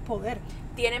tienen más poder.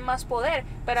 Tienen más poder,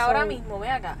 pero ahora mismo, ve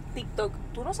acá, TikTok,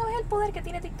 ¿tú no sabes el poder que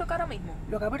tiene TikTok ahora mismo?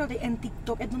 Loca, pero en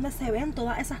TikTok es donde se ven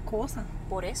todas esas cosas.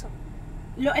 Por eso.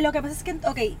 Lo que pasa es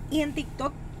que, y en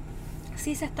TikTok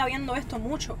sí se está viendo esto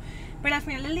mucho, pero al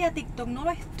final del día TikTok no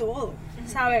lo es todo,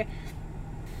 ¿sabes?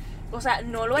 O sea,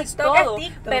 no lo es TikTok todo, es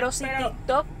TikTok, pero si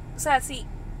TikTok, o sea, si,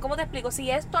 ¿cómo te explico? Si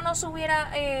esto no se hubiera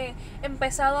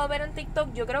empezado a ver en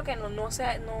TikTok, yo creo que no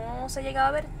se llegaba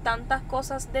a ver tantas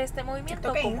cosas de este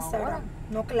movimiento TikTok como Instagram. ahora.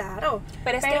 No, claro.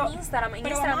 Pero es que en Instagram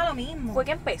vamos a lo mismo. Fue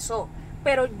que empezó.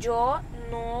 Pero yo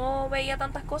no veía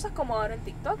tantas cosas como ahora en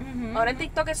TikTok. Ahora en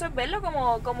TikTok eso es verlo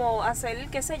como hacer,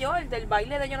 qué sé yo, el del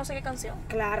baile de yo no sé qué canción.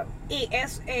 Claro. Y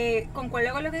es,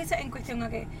 concuerdo con lo que dice en cuestión a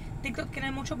que TikTok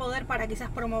tiene mucho poder para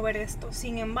quizás promover esto.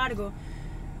 Sin embargo,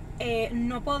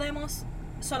 no podemos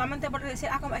solamente por decir,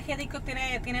 es que TikTok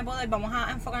tiene poder, vamos a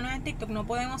enfocarnos en TikTok. No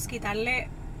podemos quitarle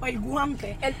el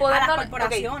guante el poder a las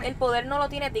corporaciones. Okay, el poder no lo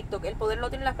tiene TikTok, el poder lo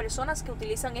tienen las personas que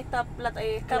utilizan esta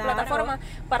plataforma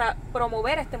para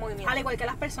promover este movimiento. Al igual que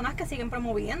las personas que siguen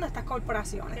promoviendo estas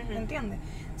corporaciones, ¿me entiendes?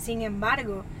 Sin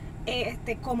embargo,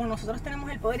 como nosotros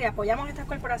tenemos el poder y apoyamos estas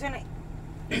corporaciones,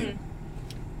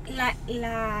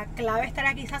 la clave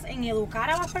estará quizás en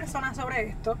educar a las personas sobre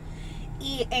esto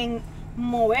y en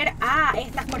mover a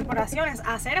estas corporaciones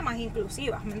a ser más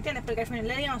inclusivas, ¿me entiendes? Porque al final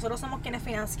del día nosotros somos quienes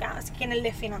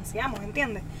les financiamos,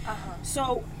 ¿entiendes? Ajá.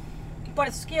 So, por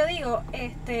eso es que yo digo,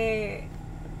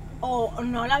 o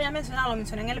no lo había mencionado, lo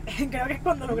mencioné creo que es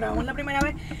cuando lo grabamos la primera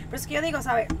vez, pero es que yo digo,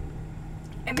 ¿sabes?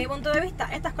 En mi punto de vista,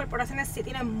 estas corporaciones sí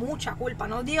tienen mucha culpa.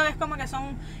 No digo que es como que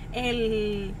son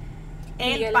el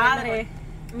padre.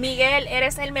 Miguel,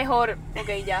 eres el mejor. Ok,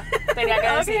 ya, tenía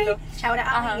que decirlo. Shout out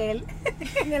a Miguel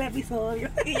en el episodio.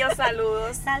 Y yo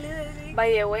saludos. Saludos.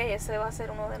 By the way, ese va a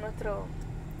ser uno de nuestros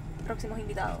próximos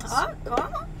invitados. ¿Ah?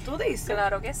 ¿Cómo? ¿Tú dices?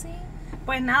 Claro que sí.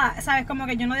 Pues nada, sabes, como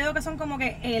que yo no digo que son como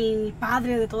que el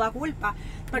padre de toda culpa,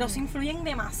 pero sí influyen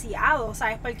demasiado,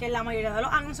 ¿sabes? Porque la mayoría de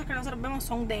los anuncios que nosotros vemos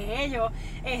son de ellos.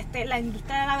 La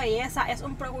industria de la belleza es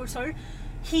un precursor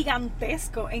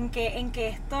gigantesco en que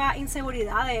estas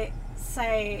inseguridades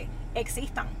se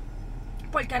existan.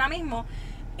 Porque ahora mismo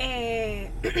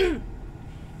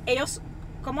ellos,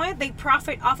 ¿cómo es? They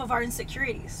profit off of our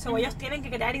insecurities. So ellos tienen que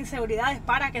crear inseguridades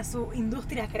para que su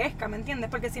industria crezca, ¿me entiendes?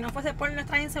 Porque si no fuese por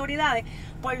nuestras inseguridades,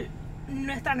 por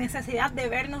nuestra necesidad de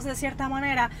vernos de cierta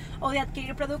manera o de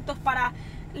adquirir productos para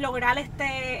lograr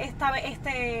este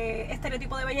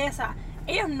estereotipo de belleza,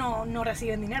 ellos no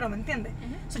reciben dinero, ¿me entiendes?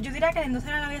 So, yo diría que la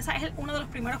industria de la belleza es uno de los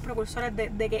primeros precursores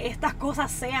de que estas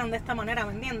cosas sean de esta manera,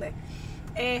 ¿me entiendes?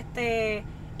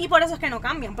 Y por eso es que no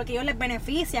cambian, porque a ellos les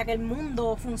beneficia que el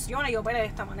mundo funcione y opere de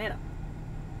esta manera.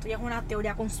 Esto ya es una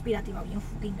teoría conspirativa bien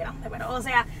fucking grande, pero o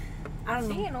sea,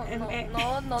 sí,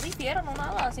 no difiero, no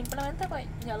nada, simplemente pues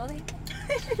ya lo dije.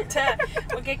 O sea,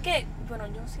 porque es que, bueno,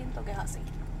 yo siento que es así.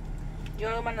 Yo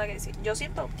no tengo más nada que decir. Yo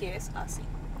siento que es así.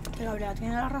 Pero Gabriela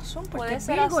tiene la razón, porque puede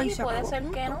ser así, puede ser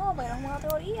que no, pero es una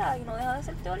teoría y no deja de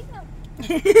ser teoría.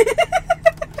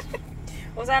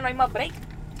 O sea, no hay más break.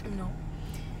 No.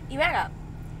 Y venga,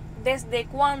 ¿desde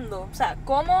cuándo? O sea,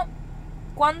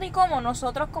 ¿cuándo y cómo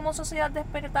nosotros como sociedad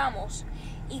despertamos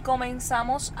y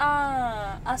comenzamos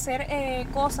a hacer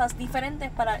cosas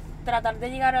diferentes para tratar de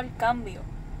llegar al cambio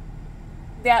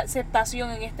de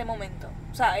aceptación en este momento?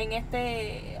 O sea,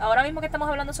 ahora mismo que estamos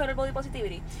hablando sobre el body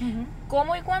positivity,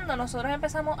 ¿cómo y cuándo nosotros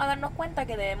empezamos a darnos cuenta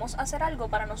que debemos hacer algo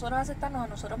para nosotros aceptarnos a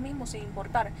nosotros mismos sin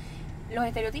importar los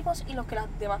estereotipos y los que las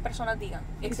demás personas digan,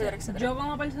 etcétera, etcétera? Yo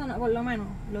como persona, por lo menos,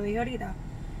 lo dije ahorita,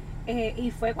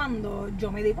 y fue cuando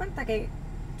yo me di cuenta que,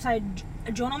 o sea,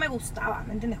 yo no me gustaba,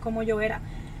 ¿me entiendes? Como yo era,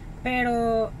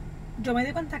 pero yo me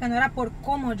di cuenta que no era por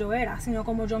cómo yo era, sino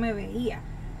como yo me veía.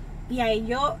 Y ahí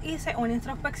yo hice una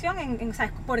introspección en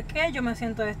 ¿sabes? ¿Por qué yo me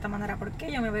siento de esta manera? ¿Por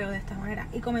qué yo me veo de esta manera?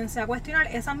 Y comencé a cuestionar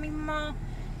esos mismos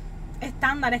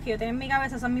estándares que yo tenía en mi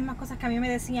cabeza, esas mismas cosas que a mí me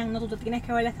decían, no, tú te tienes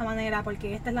que ver de esta manera,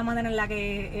 porque esta es la manera en la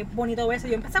que es bonito verse.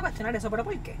 Yo empecé a cuestionar eso, ¿pero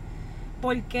por qué?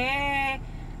 ¿Por qué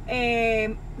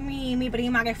mi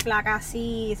prima que es flaca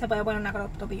así se puede poner una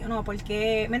crop top y yo no? ¿Por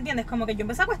qué? ¿Me entiendes? Como que yo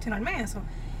empecé a cuestionarme eso.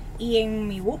 Y en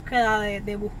mi búsqueda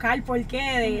de buscar por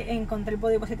qué, encontré el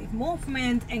Body Positive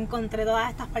Movement, encontré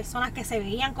todas estas personas que se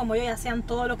veían como yo y hacían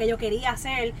todo lo que yo quería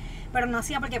hacer, pero no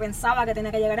hacía porque pensaba que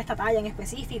tenía que llegar a esta talla en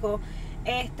específico.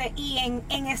 Y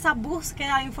en esa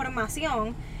búsqueda de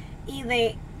información y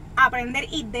de aprender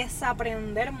y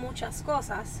desaprender muchas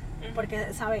cosas,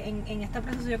 porque, ¿sabes? En este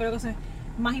proceso yo creo que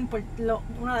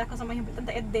una de las cosas más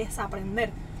importantes es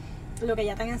desaprender lo que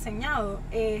ya te han enseñado.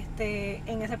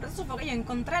 En ese proceso fue que yo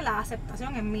encontré la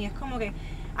aceptación en mí. Es como que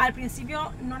al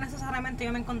principio no necesariamente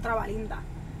yo me encontraba linda,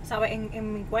 ¿sabes?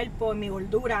 En mi cuerpo, en mi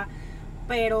gordura,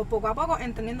 pero poco a poco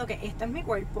entendiendo que este es mi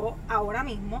cuerpo ahora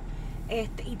mismo,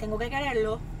 y tengo que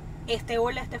quererlo,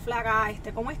 gorda, flaca,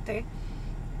 como esté.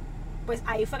 Pues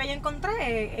ahí fue que yo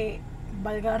encontré,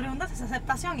 valga la redundancia, esa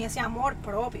aceptación y ese amor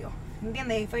propio,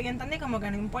 ¿entiendes? Y fue que yo entendí como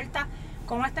que no importa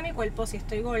cómo esté mi cuerpo, si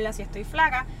estoy gorda, si estoy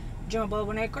flaca, yo me puedo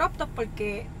poner crop top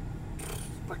porque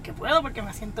puedo, porque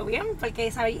me siento bien,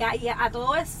 porque, ¿sabes? Y a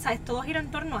todo eso, ¿sabes? Todo gira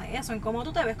en torno a eso, en cómo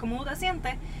tú te ves, cómo tú te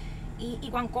sientes y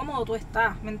cuán cómodo tú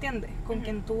estás, ¿me entiendes? Con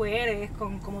quién tú eres,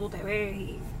 con cómo tú te ves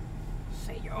y no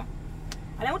sé yo.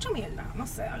 Vale mucha mierda, no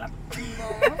sé hablar.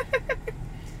 No,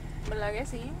 ¿verdad que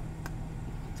sí?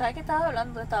 ¿Sabes qué estabas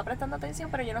hablando? Estaba prestando atención,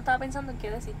 pero yo no estaba pensando en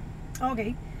qué decir. Ok,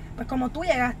 pues como tú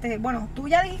llegaste, bueno, tú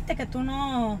ya dijiste que tú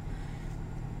no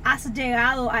has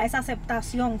llegado a esa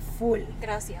aceptación full.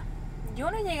 Gracias. Yo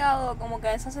no he llegado como que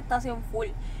a esa aceptación full,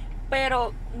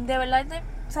 pero de verdad,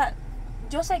 o sea,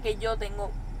 yo sé que yo tengo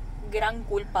gran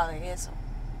culpa de eso.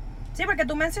 Sí, porque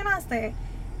tú mencionaste,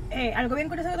 algo bien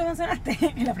curioso que tú mencionaste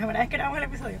en la primera vez que grabamos el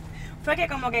episodio, fue que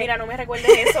como que... Mira, no me recuerdes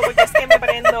eso porque es que me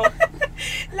prendo.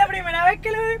 La primera vez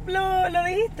que lo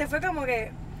dijiste fue como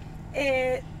que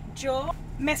yo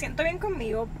me siento bien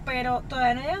conmigo, pero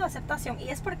todavía no he llegado a aceptación. Y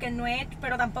es porque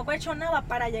pero tampoco he hecho nada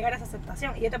para llegar a esa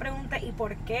aceptación. Y yo te pregunté, ¿y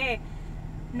por qué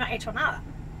no has hecho nada?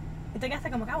 Y tú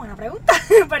quedaste como que, buena pregunta.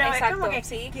 Pero exacto, es como que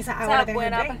sí. quizás o ahora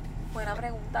sea, Buena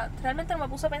pregunta. Realmente no me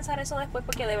puse a pensar eso después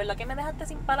porque de verdad que me dejaste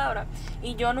sin palabras.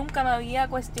 Y yo nunca me había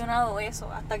cuestionado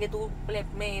eso hasta que tú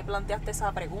me planteaste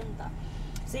esa pregunta.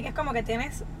 Sí, que es como que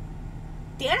tienes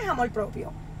amor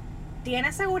propio,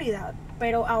 tienes seguridad,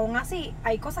 pero aún así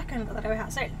hay cosas que no te atreves a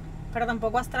hacer. Pero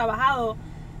tampoco has trabajado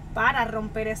para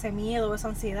romper ese miedo, esa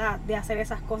ansiedad de hacer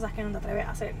esas cosas que no te atreves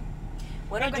a hacer.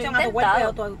 Bueno, en yo he cuestión a tu cuerpo y a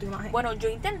intentado. tu autoimagen. Bueno, yo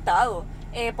he intentado.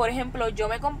 Por ejemplo, yo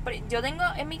tengo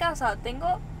en mi casa,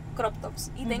 tengo crop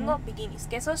tops y tengo bikinis,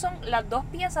 que esos son las dos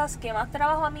piezas que más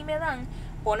trabajo a mí me dan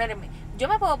ponerme. Yo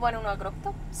me puedo poner una crop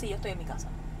top si yo estoy en mi casa.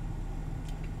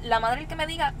 La madre el que me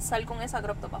diga, sal con esa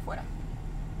crop top afuera.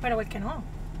 Pero ¿por qué no?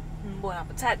 Bueno,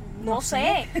 o sea, no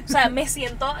sé. O sea, me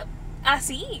siento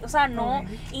así. O sea, no.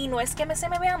 Okay. Y no es que se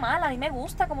me vea mal, a mí me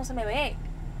gusta cómo se me ve.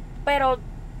 Pero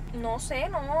no sé,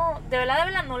 de verdad,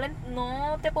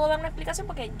 no te puedo dar una explicación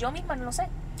porque yo misma no lo sé.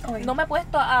 Okay. No me he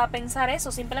puesto a pensar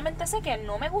eso. Simplemente sé que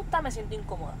no me gusta, me siento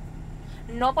incómoda.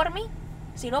 No por mí,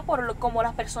 sino por cómo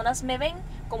las personas me ven,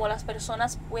 cómo las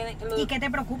personas pueden... ¿Y qué te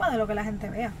preocupa de lo que la gente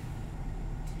vea?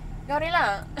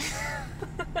 Gabriela.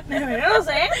 No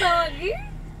sé, estamos aquí.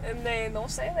 No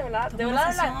sé, de verdad. De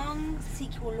una sesión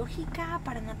psicológica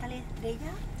para Natalia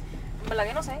Estrella. En verdad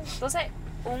que no sé. Entonces,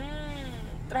 un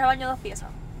traje de baño 2 piezas.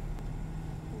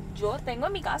 Yo tengo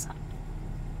en mi casa.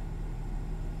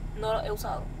 No lo he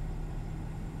usado.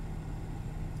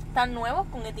 Están nuevos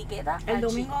con etiqueta. El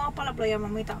domingo vamos para la playa,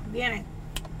 mamita. Viene.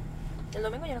 El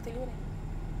domingo yo no estoy libre.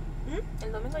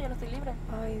 El domingo yo no estoy libre.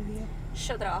 Ay, Dios.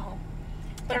 Yo trabajo.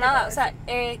 Pero nada, o sea,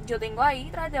 yo tengo ahí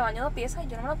trajes de baño 2 piezas y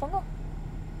yo no me los pongo.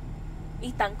 Y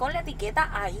están con la etiqueta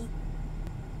ahí.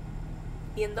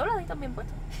 Bien dobladitos, bien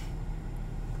puestos.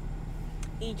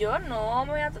 Y yo no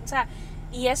me voy a... O sea,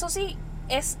 y eso sí,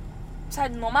 o sea,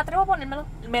 no me atrevo a ponérmelos.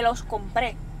 Me los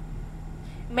compré.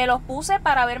 Me los puse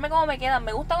para verme cómo me quedan.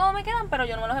 Me gusta cómo me quedan, pero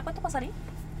yo no me los he puesto para salir.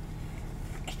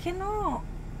 Es que no...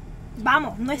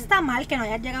 Vamos, no está mal que no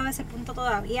hayas llegado a ese punto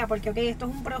todavía, porque ok, esto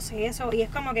es un proceso y es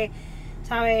como que,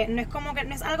 ¿sabes? No es como que,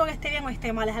 no es algo que esté bien o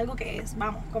esté mal, es algo que es,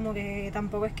 vamos, como que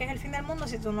tampoco es que es el fin del mundo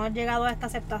si tú no has llegado a esta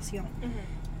aceptación.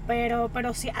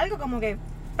 Pero sí algo como que,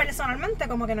 personalmente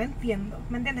como que no entiendo,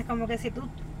 ¿me entiendes? Como que si tú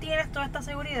tienes toda esta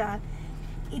seguridad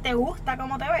y te gusta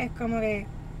cómo te ves, como que,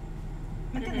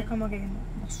 ¿me entiendes? Como que,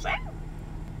 no sé.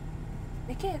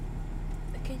 Es que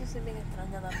yo soy bien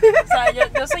extraña también. O sea,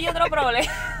 yo soy otro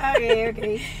problema.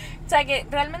 Ok. O sea, que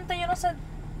realmente yo no sé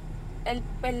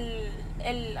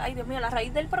ay Dios mío, la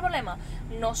raíz del problema,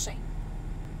 no sé.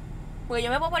 Porque yo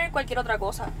me puedo poner cualquier otra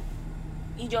cosa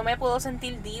y yo me puedo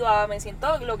sentir diva, me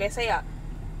siento lo que sea,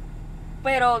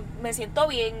 pero me siento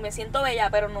bien, me siento bella,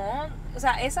 pero no, o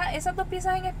sea, esas 2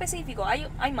 piezas en específico,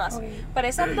 hay más, Okay. pero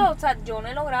esas 2, o sea, yo no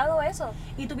he logrado eso.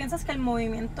 ¿Y tú piensas que el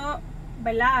movimiento,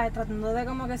 verdad, tratando de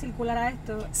como que circular a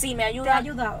esto, Sí, me te ha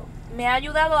ayudado? Me ha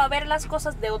ayudado a ver las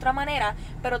cosas de otra manera,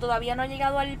 pero todavía no he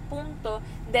llegado al punto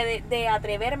de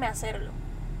atreverme a hacerlo.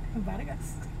 Vargas.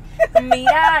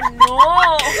 Mira,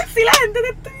 no. Si la gente te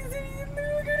está diciendo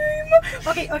lo que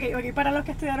mismo. Ok, para los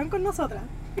que estudiaron con nosotras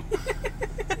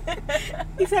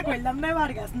y se acuerdan de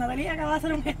Vargas, Natalia acaba de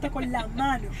hacer un gesto con la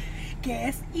mano que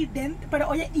es idéntico, pero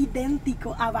oye,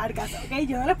 idéntico a Vargas, ok,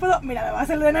 yo no les puedo, mira, me voy a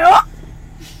hacer de nuevo.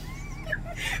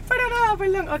 Pero nada,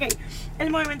 perdón, ok,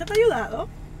 el movimiento te ha ayudado,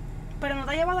 pero no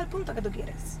te ha llevado al punto que tú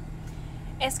quieres.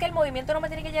 Es que el movimiento no me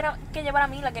tiene que llevar a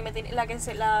mí, la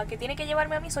que tiene que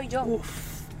llevarme a mí soy yo.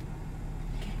 Uf,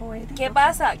 qué poético. ¿Qué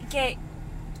pasa? Que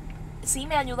sí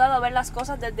me ha ayudado a ver las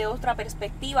cosas desde otra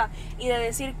perspectiva y de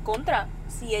decir,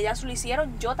 si ellas lo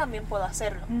hicieron, yo también puedo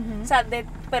hacerlo. O sea,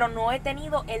 pero no he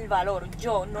tenido el valor.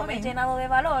 Yo no me he llenado de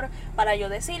valor para yo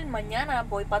decir, mañana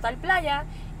voy para tal playa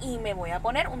y me voy a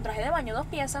poner un traje de baño 2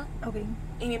 piezas.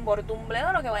 Y me importa un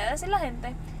bledo lo que vaya a decir la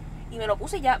gente. Y me lo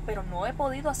puse ya, pero no he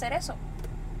podido hacer eso.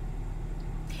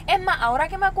 Es más, ahora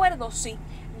que me acuerdo, sí.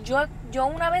 Yo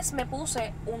una vez me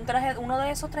puse uno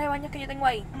de esos trajes de baños que yo tengo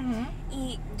ahí.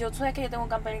 Y tú sabes que yo tengo un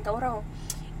camper en Cabo Rojo.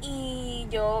 Y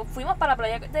fuimos para la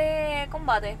playa de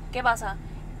Combate. ¿Qué pasa?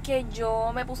 Que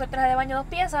yo me puse el traje de baño 2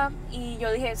 piezas y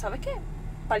yo dije, ¿sabes qué?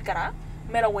 Para el carajo,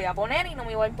 me lo voy a poner y no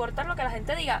me va a importar lo que la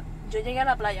gente diga. Yo llegué a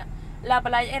la playa. La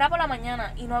playa era por la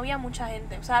mañana y no había mucha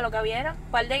gente. O sea, lo que había era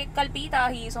un par de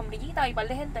carpitas y sombrillitas y un par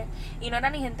de gente. Y no era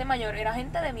ni gente mayor, era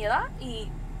gente de mi edad y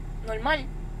normal.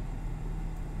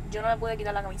 Yo no me pude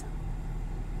quitar la camisa.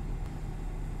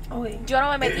 Yo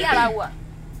no me metí al agua.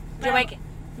 Yo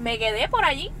me quedé por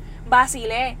allí,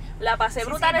 vacilé, la pasé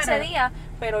brutal ese día,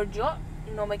 pero yo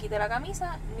no me quité la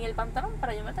camisa ni el pantalón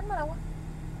para yo meterme al agua.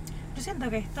 Yo siento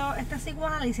que este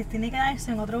psicoanálisis tiene que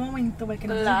darse en otro momento, porque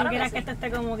no sé si tú quieras que esto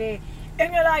esté como que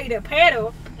en el aire,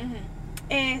 pero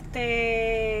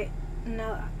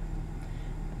nada.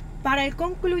 Para ir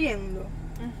concluyendo,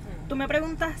 tú me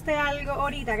preguntaste algo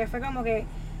ahorita que fue como que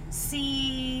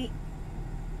si,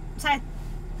 o sea,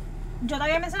 yo te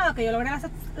había mencionado que yo logré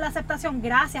la aceptación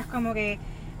gracias como que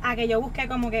a que yo busqué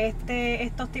como que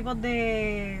estos tipos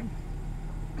de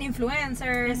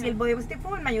influencers y el body positive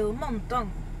movement me ayudó un montón.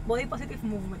 Body positive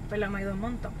movement, perdón, me ayudó un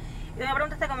montón. Y tú me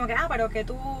preguntaste como que, pero ¿qué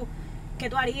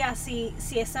tú harías si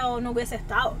eso no hubiese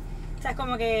estado? O sea, es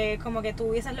como que tú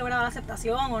hubieses logrado la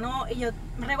aceptación o no. Y yo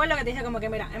recuerdo que te dije como que,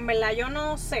 mira, en verdad yo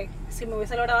no sé si me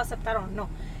hubiese logrado aceptar o no.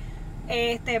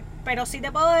 Pero sí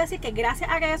te puedo decir que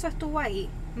gracias a que eso estuvo ahí,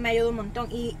 me ayudó un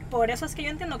montón. Y por eso es que yo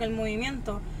entiendo que el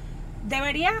movimiento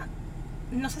debería,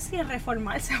 no sé si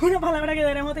reformarse es una palabra que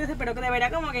deberíamos utilizar, pero que debería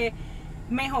como que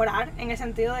mejorar en el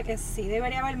sentido de que sí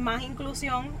debería haber más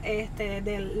inclusión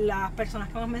de las personas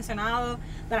que hemos mencionado,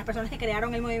 de las personas que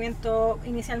crearon el movimiento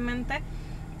inicialmente.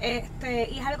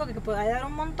 Y es algo que puede ayudar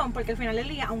un montón, porque al final del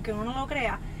día, aunque uno no lo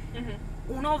crea,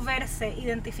 uno verse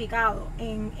identificado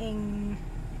en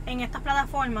estas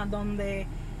plataformas donde,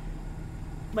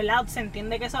 ¿verdad?, se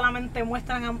entiende que solamente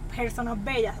muestran a personas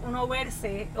bellas, uno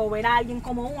verse o ver a alguien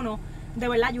como uno, de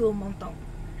verdad ayuda un montón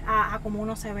a cómo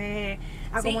uno se ve,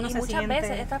 a cómo uno se siente. Y muchas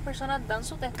veces estas personas dan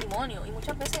su testimonio, y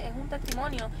muchas veces es un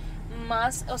testimonio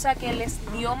más, o sea, que les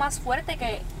dio más fuerte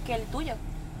que el tuyo.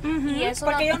 Y eso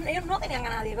porque ellos no tenían a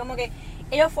nadie, como que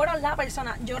ellos fueron la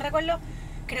persona. Yo recuerdo,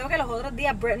 creo que los otros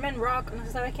días, Bretman Rock, no sé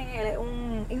si sabes quién es,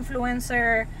 un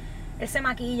influencer, él se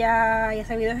maquilla y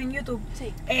hace videos en YouTube.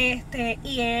 Sí.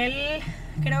 Y él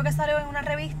creo que salió en una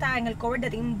revista en el cover de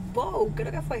Teen Vogue,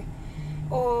 creo que fue.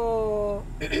 O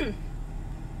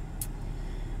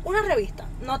una revista,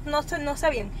 no sé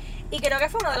bien. Y creo que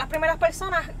fue una de las primeras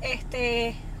personas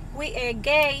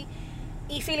gay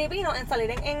y filipino en salir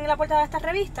en la portada de estas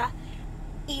revistas.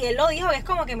 Y él lo dijo, que es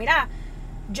como que, mira,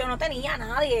 yo no tenía a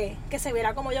nadie que se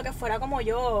viera como yo, que fuera como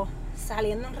yo,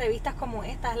 saliendo en revistas como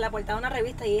esta, en la portada de una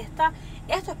revista. Y esto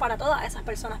es para todas esas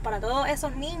personas, para todos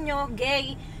esos niños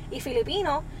gay y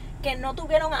filipinos que no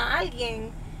tuvieron a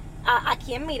alguien a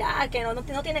quien mirar, que no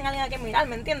tienen a alguien a quien mirar,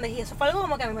 ¿me entiendes? Y eso fue algo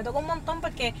como que a mí me tocó un montón,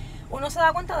 porque uno se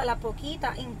da cuenta de la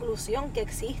poquita inclusión que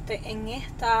existe en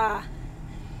estas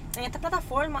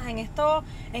plataformas, en estas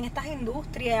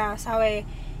industrias, ¿sabes?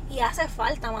 Y hace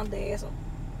falta más de eso.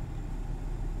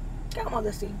 ¿Qué vamos a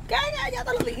decir? ¿Qué? Ya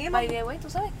te lo dijimos. By the way,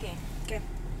 ¿tú sabes qué? ¿Qué?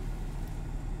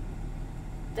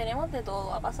 Tenemos de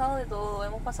todo, ha pasado de todo,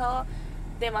 hemos pasado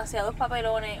demasiados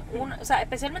papelones, o sea,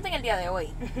 especialmente en el día de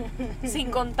hoy,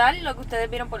 sin contar lo que ustedes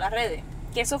vieron por las redes,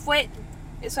 que eso fue,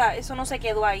 o sea, eso no se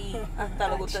quedó ahí hasta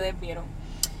lo que ustedes vieron.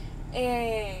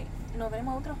 ¿No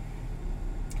tenemos otro?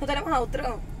 ¿No tenemos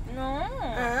otro? No.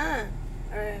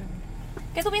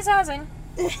 ¿Qué tú piensas hacer?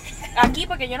 Aquí,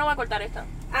 porque yo no voy a cortar esta.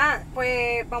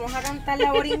 Pues vamos a cantar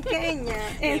la borinqueña.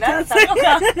 Entonces,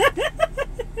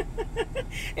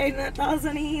 en Estados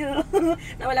Unidos.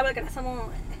 No, ¿verdad? Porque ahora somos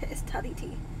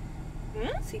estadity.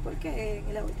 Sí, porque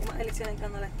en las últimas elecciones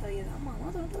ganó la estadidad.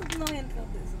 Mamá, tú no habías entrado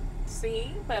de eso.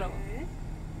 Sí, pero...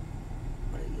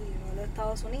 Y los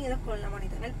Estados Unidos con la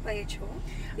manita en el pecho.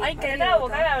 Ay, qué la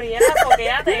boca, Gabriela,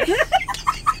 foquéate.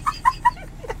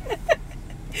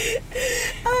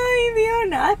 Ay, Dios,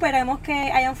 nada, esperemos que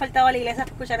hayan faltado a la iglesia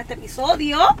para escuchar este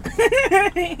episodio.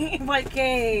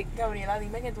 Porque... Gabriela,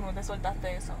 dime que tú no te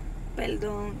soltaste eso.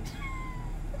 Perdón.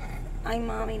 Ay,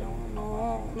 mami,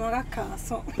 no hagas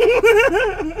caso.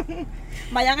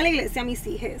 Vayan a la iglesia, mis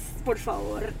hijas, por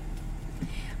favor.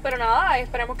 Pero nada,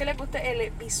 esperamos que les guste el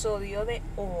episodio de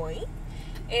hoy.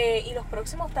 Y los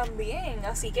próximos también.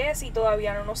 Así que si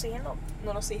todavía no nos siguen, no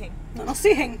nos siguen. No nos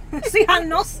siguen.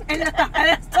 Síganos en nuestras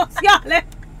redes sociales.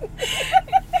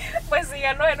 Pues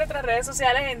síganos en nuestras redes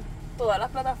sociales en todas las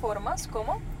plataformas.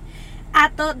 ¿Cómo?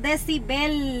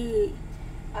 decibel.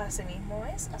 Así mismo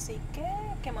es. Así que,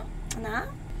 ¿qué más?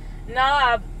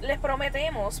 Nada, les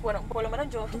prometemos, bueno, por lo menos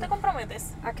yo, ¿tú te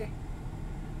comprometes? ¿A qué?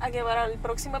 A que para el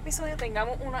próximo episodio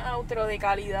tengamos una outro de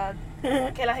calidad,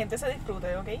 que la gente se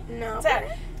disfrute, ¿ok? No, o sea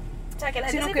que la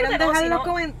gente si nos se quieren disfrute, dejar si los no,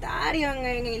 comentarios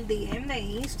en el DM de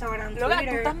Instagram, Lola,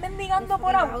 Twitter. ¿tú estás mendigando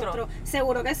por outro?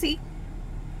 Seguro que sí.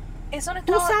 Eso no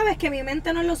Tú sabes que mi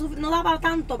mente no da para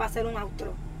tanto para hacer un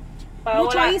outro. Paola,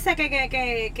 mucho hice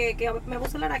que me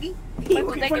puse a hablar aquí.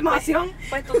 Pues información.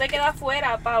 Pues tú te quedas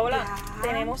fuera, Paola. Ya,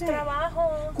 tenemos trabajo.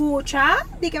 Escucha,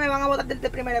 di que me van a votar desde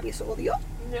el primer episodio.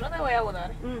 Yo no te voy a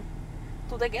votar.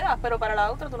 Tú te quedas, pero para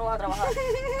la otra tú no vas a trabajar.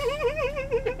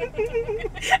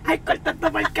 Ay, corta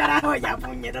esto para el carajo ya,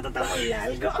 puñeta, esto está muy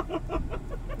largo.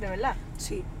 ¿De verdad?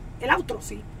 Sí, el outro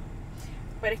sí.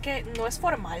 Pero es que no es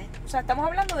formal. O sea, estamos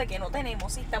hablando de que no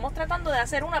tenemos. Sí, estamos tratando de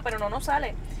hacer una, pero no nos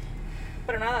sale.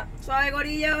 pero nada. Suave,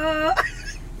 gorillo.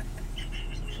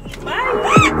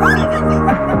 Bye.